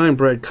 $4.99,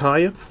 Brad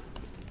Kaya.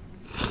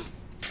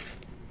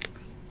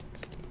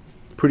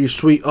 Pretty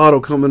sweet auto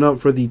coming up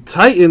for the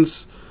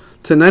Titans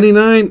to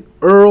 99,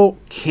 Earl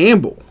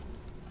Campbell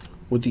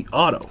with the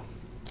auto.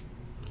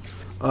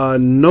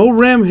 No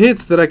Ram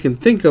hits that I can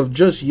think of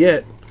just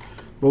yet,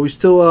 but we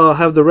still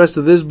have the rest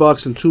of this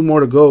box and 2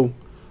 more to go.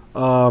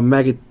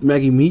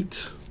 Maggie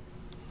Meat.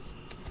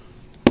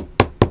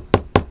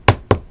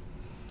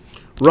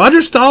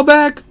 Roger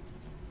Staubach.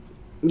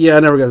 Yeah,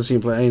 I never got to see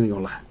him play. I ain't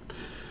gonna lie.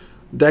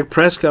 Dak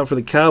Prescott for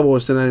the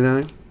Cowboys to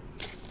 99.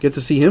 Get to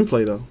see him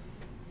play, though.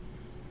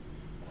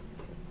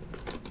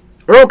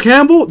 Earl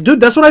Campbell. Dude,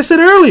 that's what I said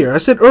earlier. I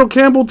said Earl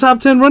Campbell,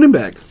 top 10 running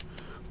back.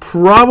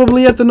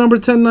 Probably at the number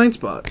 10-9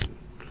 spot.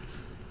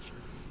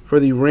 For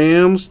the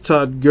Rams,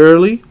 Todd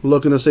Gurley.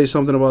 Looking to say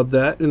something about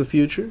that in the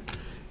future.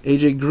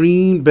 AJ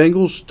Green,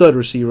 Bengals stud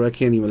receiver. I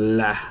can't even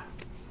lie.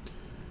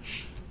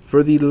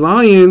 For the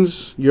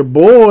Lions, your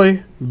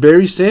boy,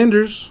 Barry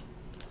Sanders.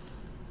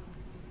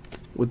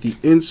 With the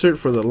insert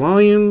for the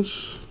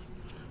Lions.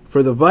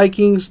 For the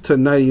Vikings to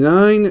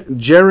 99,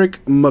 Jerick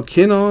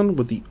McKinnon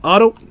with the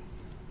auto.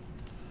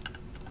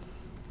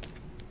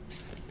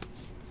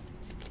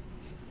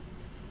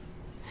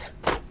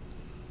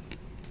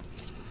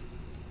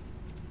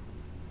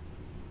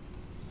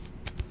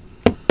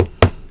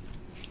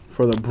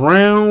 For the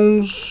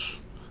Browns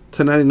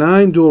to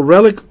 99, dual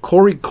relic,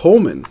 Corey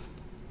Coleman.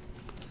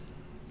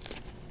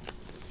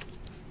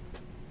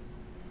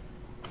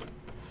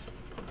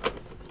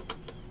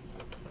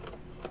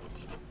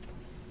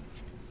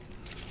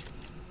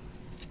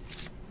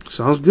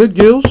 Sounds good,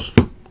 Gills.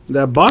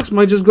 That box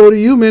might just go to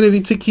you, man, if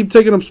you keep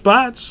taking up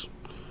spots.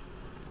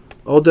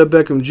 Odell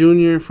Beckham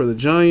Jr. for the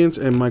Giants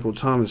and Michael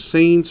Thomas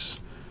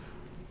Saints.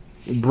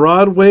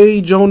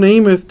 Broadway Joe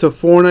Namath to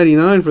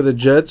 $4.99 for the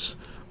Jets.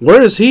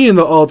 Where is he in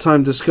the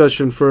all-time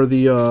discussion for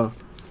the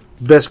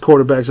best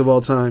quarterbacks of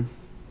all time?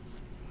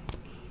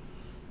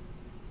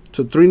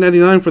 To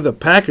 $3.99 for the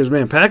Packers.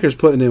 Man, Packers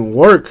putting in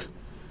work.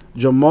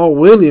 Jamal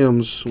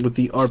Williams with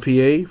the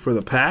RPA for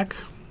the Pack.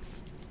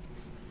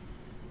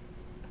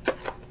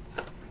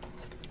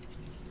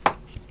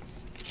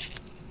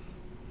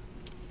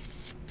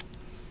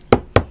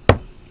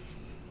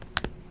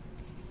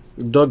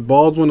 Doug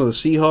Baldwin of the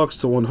Seahawks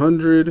to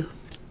 100.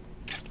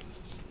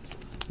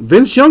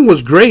 Vince Young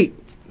was great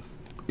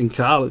in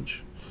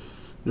college.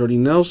 Jordy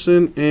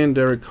Nelson and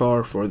Derek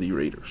Carr for the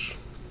Raiders.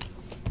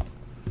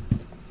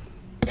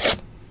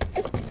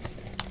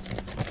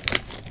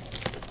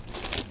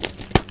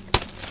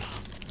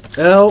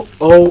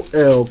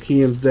 LOL,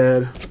 Kean's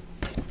dad.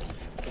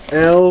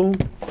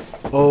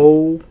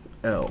 LOL.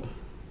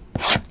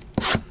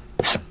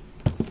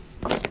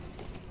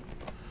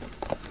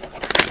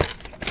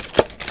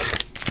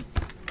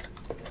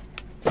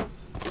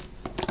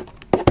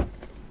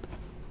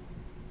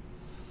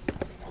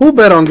 Who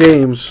bet on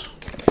games?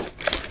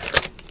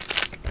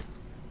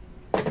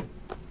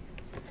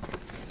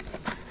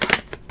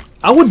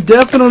 I would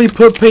definitely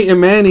put Peyton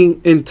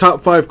Manning in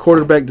top 5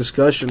 quarterback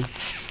discussion.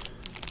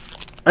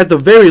 At the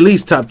very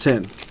least, top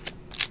 10.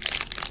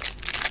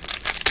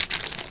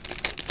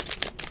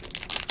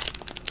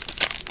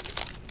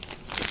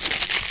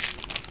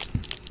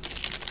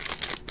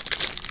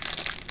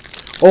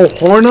 Oh,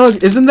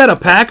 Hornung? Isn't that a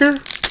Packer?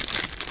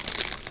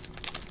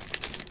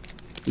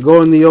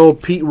 Going the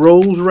old Pete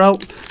Rose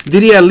route.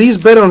 Did he at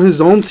least bet on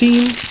his own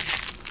team?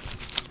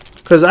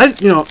 Because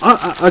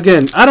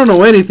again, I don't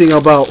know anything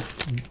about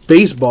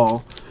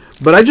baseball,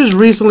 but I just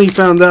recently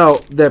found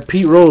out that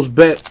Pete Rose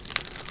bet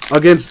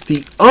against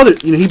the other.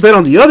 He bet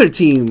on the other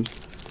team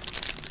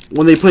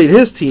when they played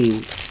his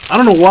team. I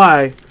don't know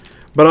why,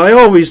 but I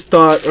always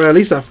thought, or at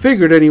least I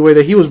figured anyway,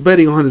 that he was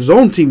betting on his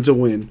own team to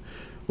win,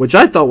 which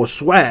I thought was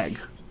swag.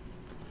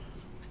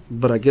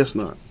 But I guess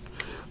not.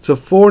 To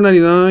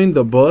 $4.99,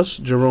 the bus,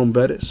 Jerome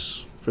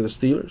Bettis for the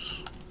Steelers.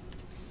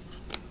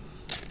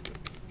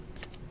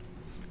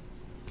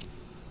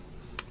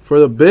 For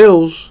the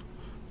Bills,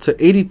 to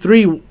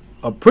 83,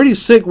 a pretty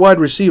sick wide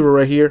receiver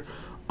right here,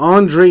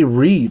 Andre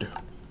Reed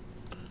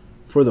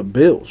for the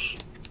Bills.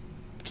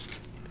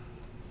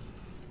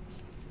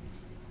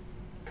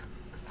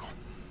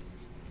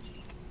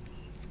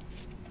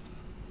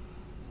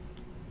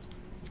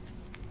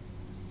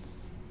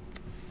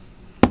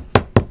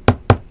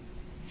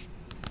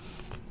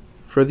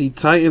 For the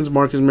Titans,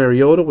 Marcus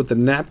Mariota with the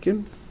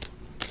napkin.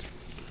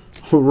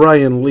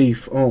 Ryan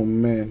Leaf. Oh,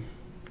 man.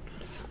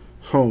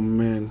 Oh,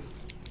 man.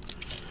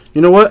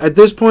 You know what? At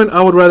this point,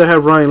 I would rather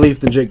have Ryan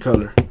Leaf than Jake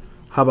Cutler.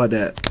 How about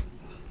that?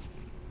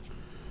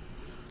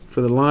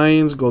 For the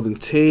Lions, Golden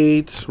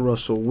Tate,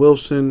 Russell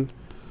Wilson,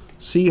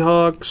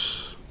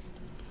 Seahawks.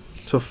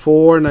 To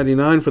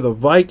 $4.99 for the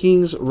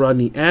Vikings,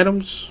 Rodney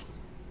Adams.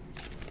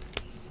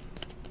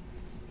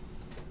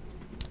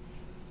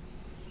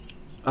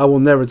 I will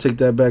never take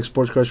that back,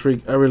 Sports Card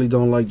Freak. I really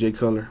don't like Jay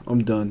Cutler.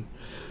 I'm done.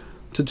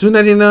 To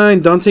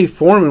 $2.99, Dante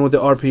Foreman with the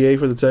RPA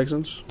for the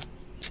Texans.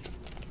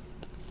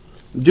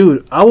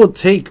 Dude, I will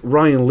take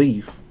Ryan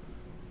Leaf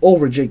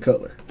over Jay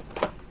Cutler.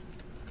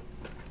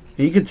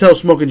 You can tell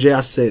Smoking Jay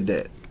I said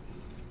that.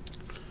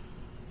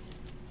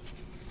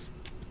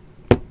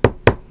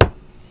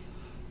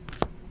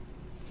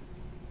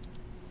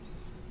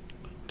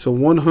 To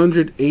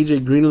 100,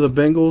 AJ Green of the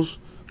Bengals.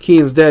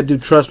 Kean's dad,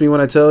 dude, trust me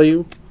when I tell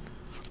you.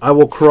 I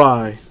will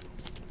cry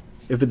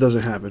if it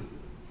doesn't happen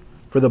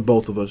for the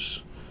both of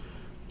us.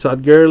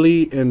 Todd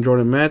Gurley and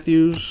Jordan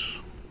Matthews.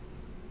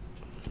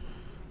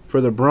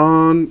 For the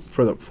Browns,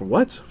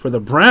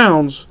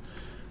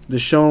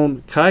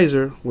 Deshaun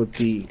Kaiser with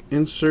the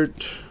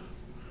insert.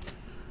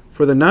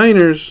 For the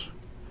Niners,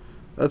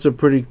 that's a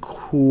pretty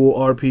cool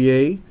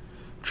RPA.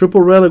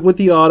 Triple relic with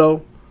the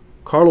auto,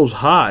 Carlos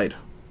Hyde.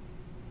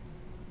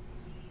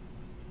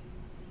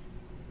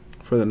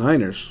 For the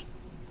Niners.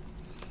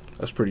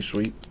 That's pretty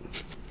sweet.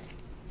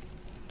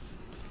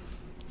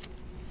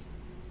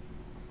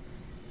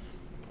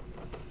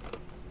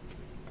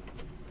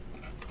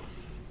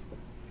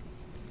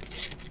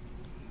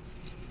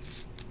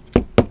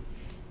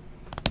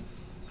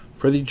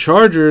 For the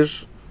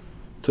Chargers,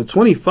 to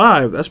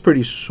 25, that's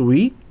pretty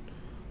sweet.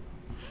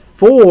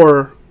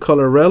 4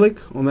 color relic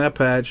on that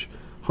patch.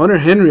 Hunter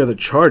Henry of the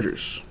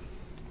Chargers.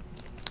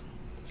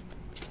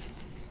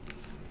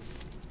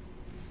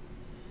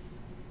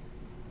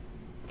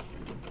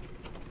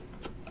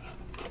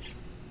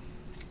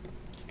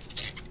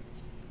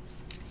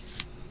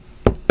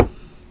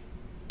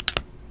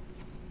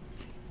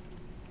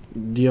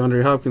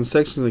 DeAndre Hopkins,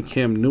 Texans, and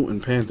Cam Newton,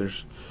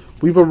 Panthers.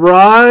 We've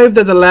arrived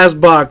at the last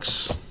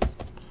box.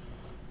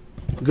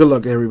 Good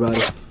luck,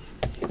 everybody.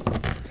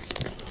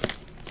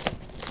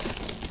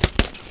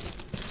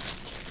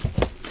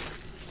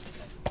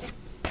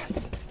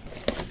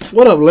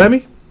 What up,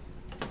 Lemmy?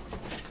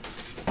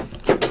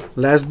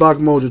 Last box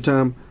mojo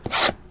time.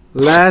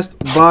 Last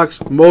box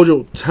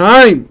mojo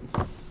time.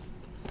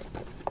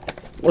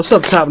 What's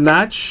up, Top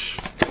Notch?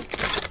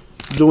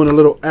 Doing a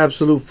little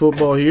absolute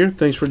football here.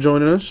 Thanks for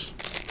joining us.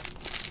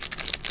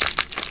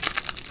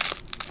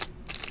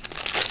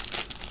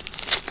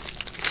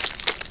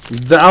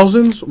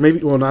 Thousands, maybe,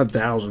 well, not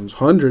thousands,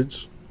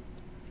 hundreds.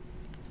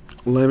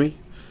 Lemmy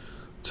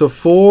to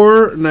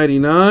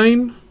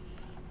 499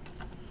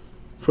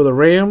 for the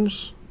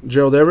Rams.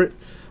 Gerald Everett.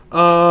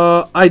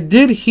 I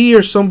did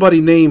hear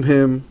somebody name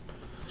him,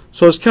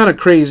 so it's kind of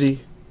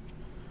crazy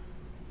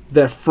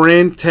that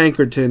Fran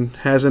Tankerton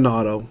has an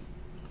auto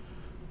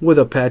with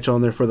a patch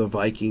on there for the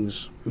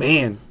Vikings.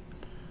 Man.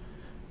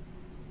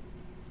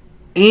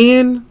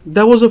 And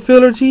that was a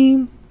filler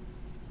team?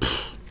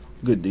 Pfft,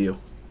 good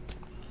deal.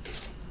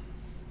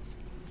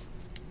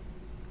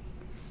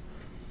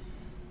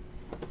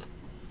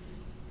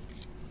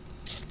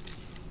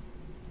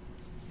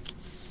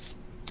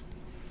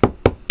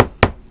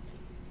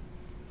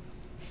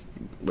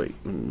 Wait,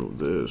 let me move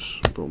this.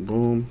 Boom,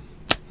 boom.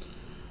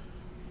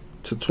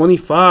 To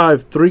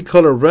 25,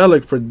 3-color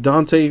relic for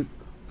Dante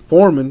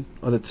Foreman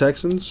of the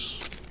Texans.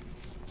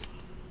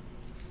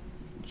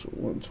 So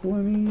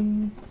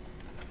 120.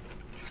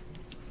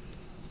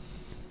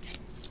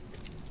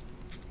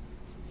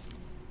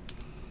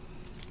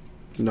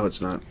 No, it's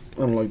not.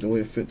 I don't like the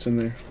way it fits in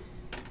there.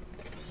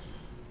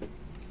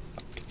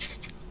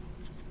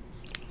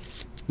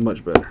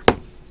 Much better.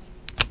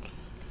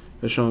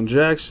 Deshaun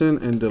Jackson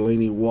and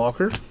Delaney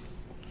Walker.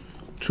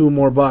 2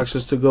 more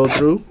boxes to go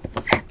through.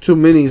 2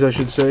 minis, I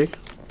should say.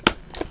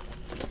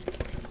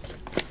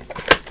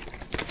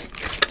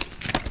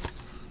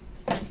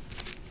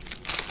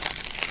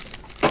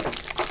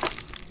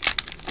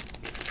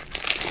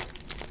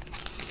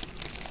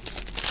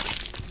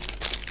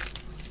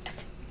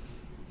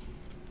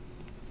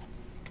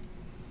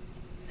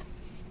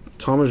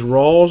 Thomas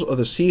Rawls of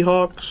the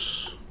Seahawks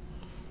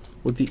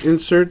with the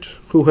insert,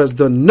 who has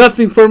done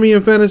nothing for me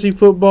in fantasy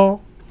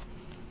football.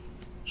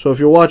 So if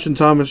you're watching,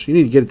 Thomas, you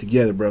need to get it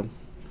together, bro.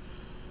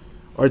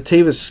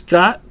 Artavis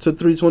Scott to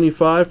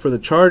 325 for the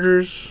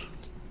Chargers.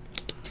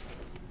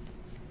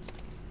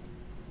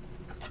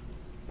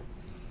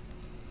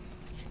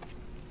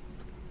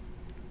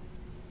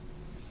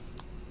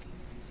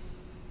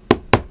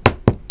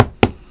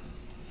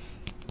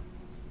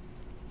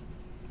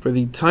 For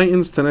the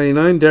Titans to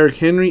 99, Derrick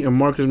Henry and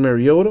Marcus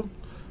Mariota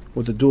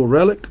with the dual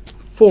relic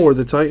for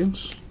the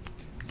Titans.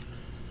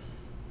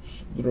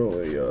 Just throw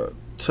a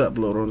tap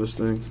load on this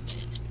thing.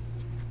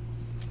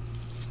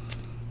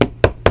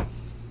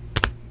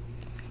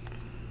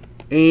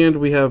 And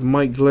we have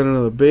Mike Glennon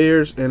of the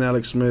Bears and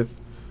Alex Smith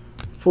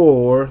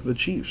for the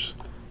Chiefs.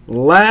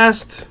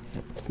 Last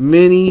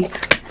mini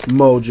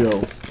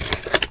mojo.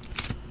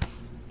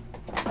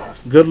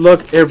 Good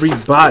luck,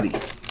 everybody.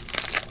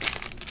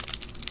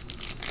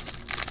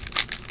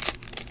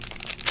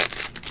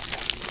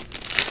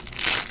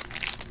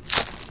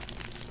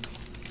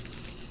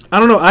 I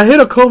don't know. I hit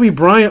a Kobe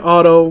Bryant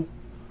auto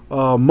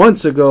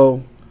months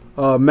ago,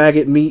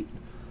 Maggot Meat.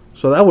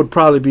 So that would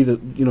probably be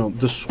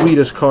the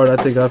sweetest card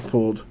I think I've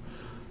pulled.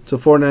 To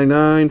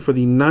 499 for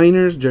the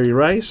Niners, Jerry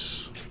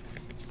Rice.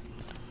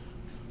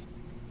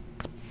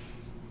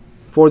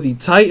 For the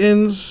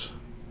Titans,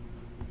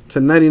 to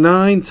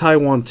 99,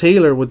 Taiwan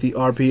Taylor with the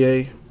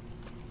RPA.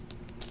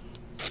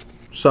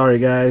 Sorry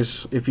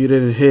guys if you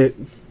didn't hit.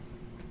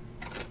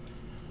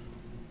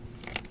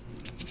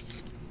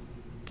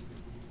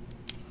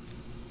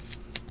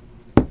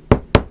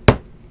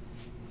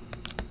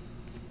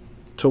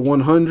 To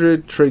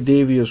 100,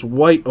 Tre'Davious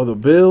White of the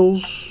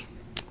Bills.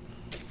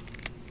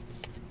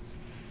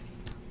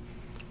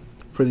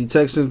 For the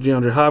Texans,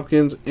 DeAndre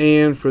Hopkins.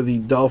 And for the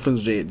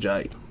Dolphins, Jay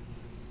Ajayi.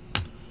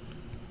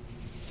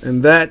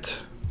 And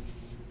that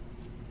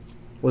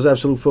was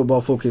Absolute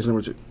Football Full Case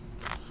number 2.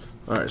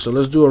 Alright, so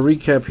let's do a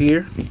recap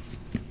here.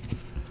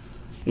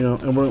 And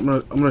I'm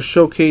gonna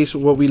showcase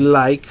what we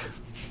like.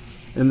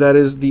 And that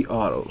is the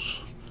autos.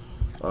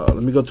 Let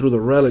me go through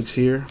the relics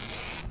here.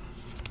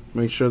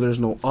 Make sure there's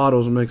no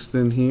autos mixed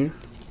in here.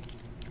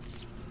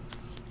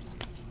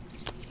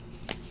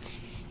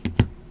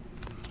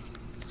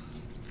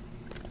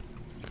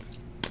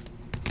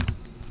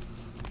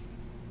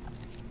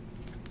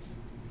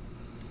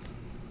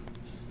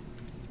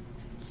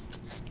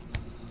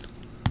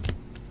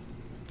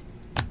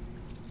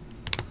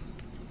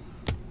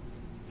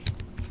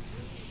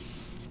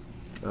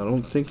 I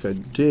don't think I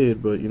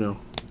did, but I'm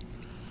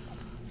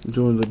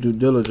doing the due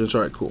diligence.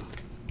 All right, cool.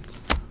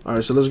 All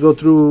right, so let's go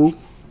through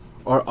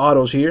our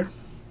autos here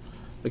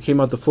that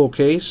came out the full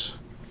case.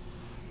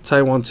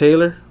 Taiwan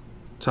Taylor,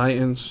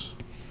 Titans.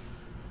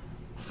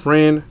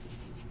 Fran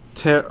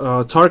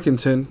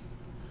Tarkenton,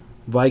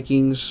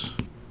 Vikings.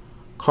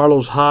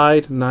 Carlos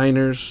Hyde,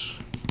 Niners.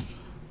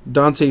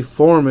 Dante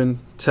Foreman,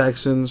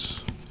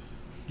 Texans.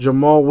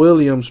 Jamal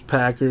Williams,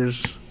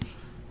 Packers.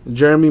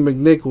 Jeremy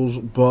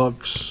McNichols,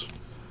 Bucks.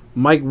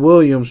 Mike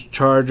Williams,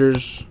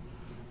 Chargers.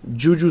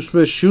 Juju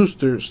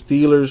Smith-Schuster,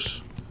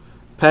 Steelers.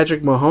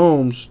 Patrick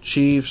Mahomes,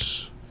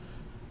 Chiefs.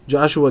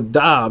 Joshua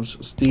Dobbs,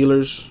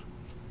 Steelers.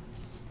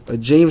 A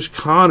James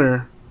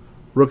Conner,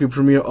 Rookie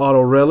Premier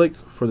Auto Relic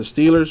for the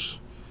Steelers.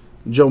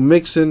 Joe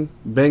Mixon,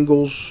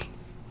 Bengals.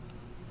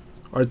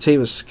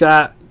 Artavis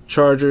Scott,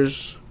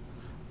 Chargers.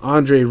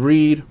 Andre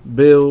Reed,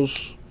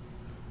 Bills.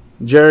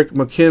 Jerick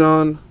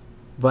McKinnon,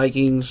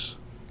 Vikings.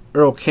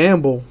 Earl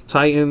Campbell,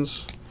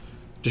 Titans.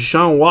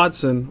 Deshaun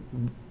Watson,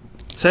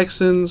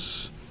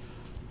 Texans.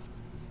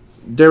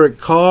 Derek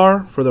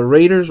Carr for the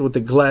Raiders with the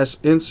glass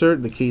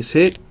insert, the case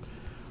hit.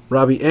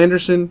 Robbie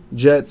Anderson,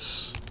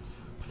 Jets.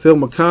 Phil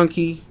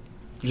McConkey,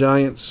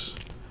 Giants.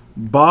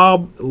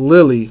 Bob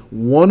Lilly,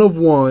 1 of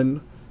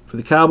 1 for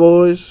the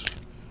Cowboys.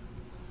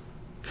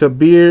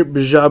 Kabir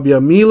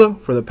Bijabiamila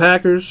for the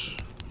Packers.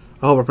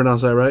 I hope I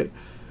pronounced that right.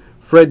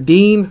 Fred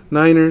Dean,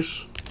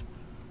 Niners.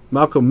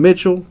 Malcolm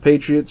Mitchell,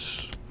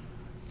 Patriots.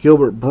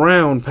 Gilbert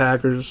Brown,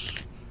 Packers.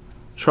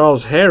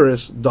 Charles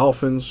Harris,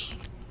 Dolphins.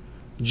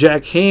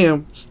 Jack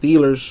Ham,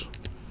 Steelers.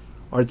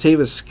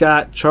 Artavis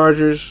Scott,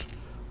 Chargers.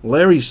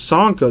 Larry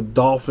Sonka,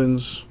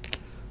 Dolphins.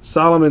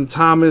 Solomon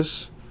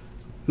Thomas,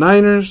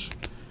 Niners.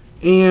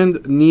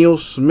 And Neil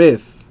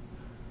Smith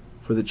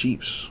for the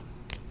Chiefs.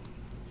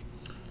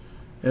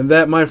 And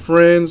that, my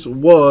friends,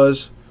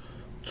 was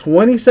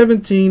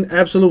 2017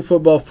 Absolute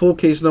Football Full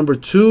Case number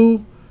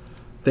 2.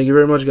 Thank you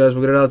very much, guys.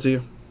 We'll get it out to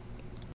you.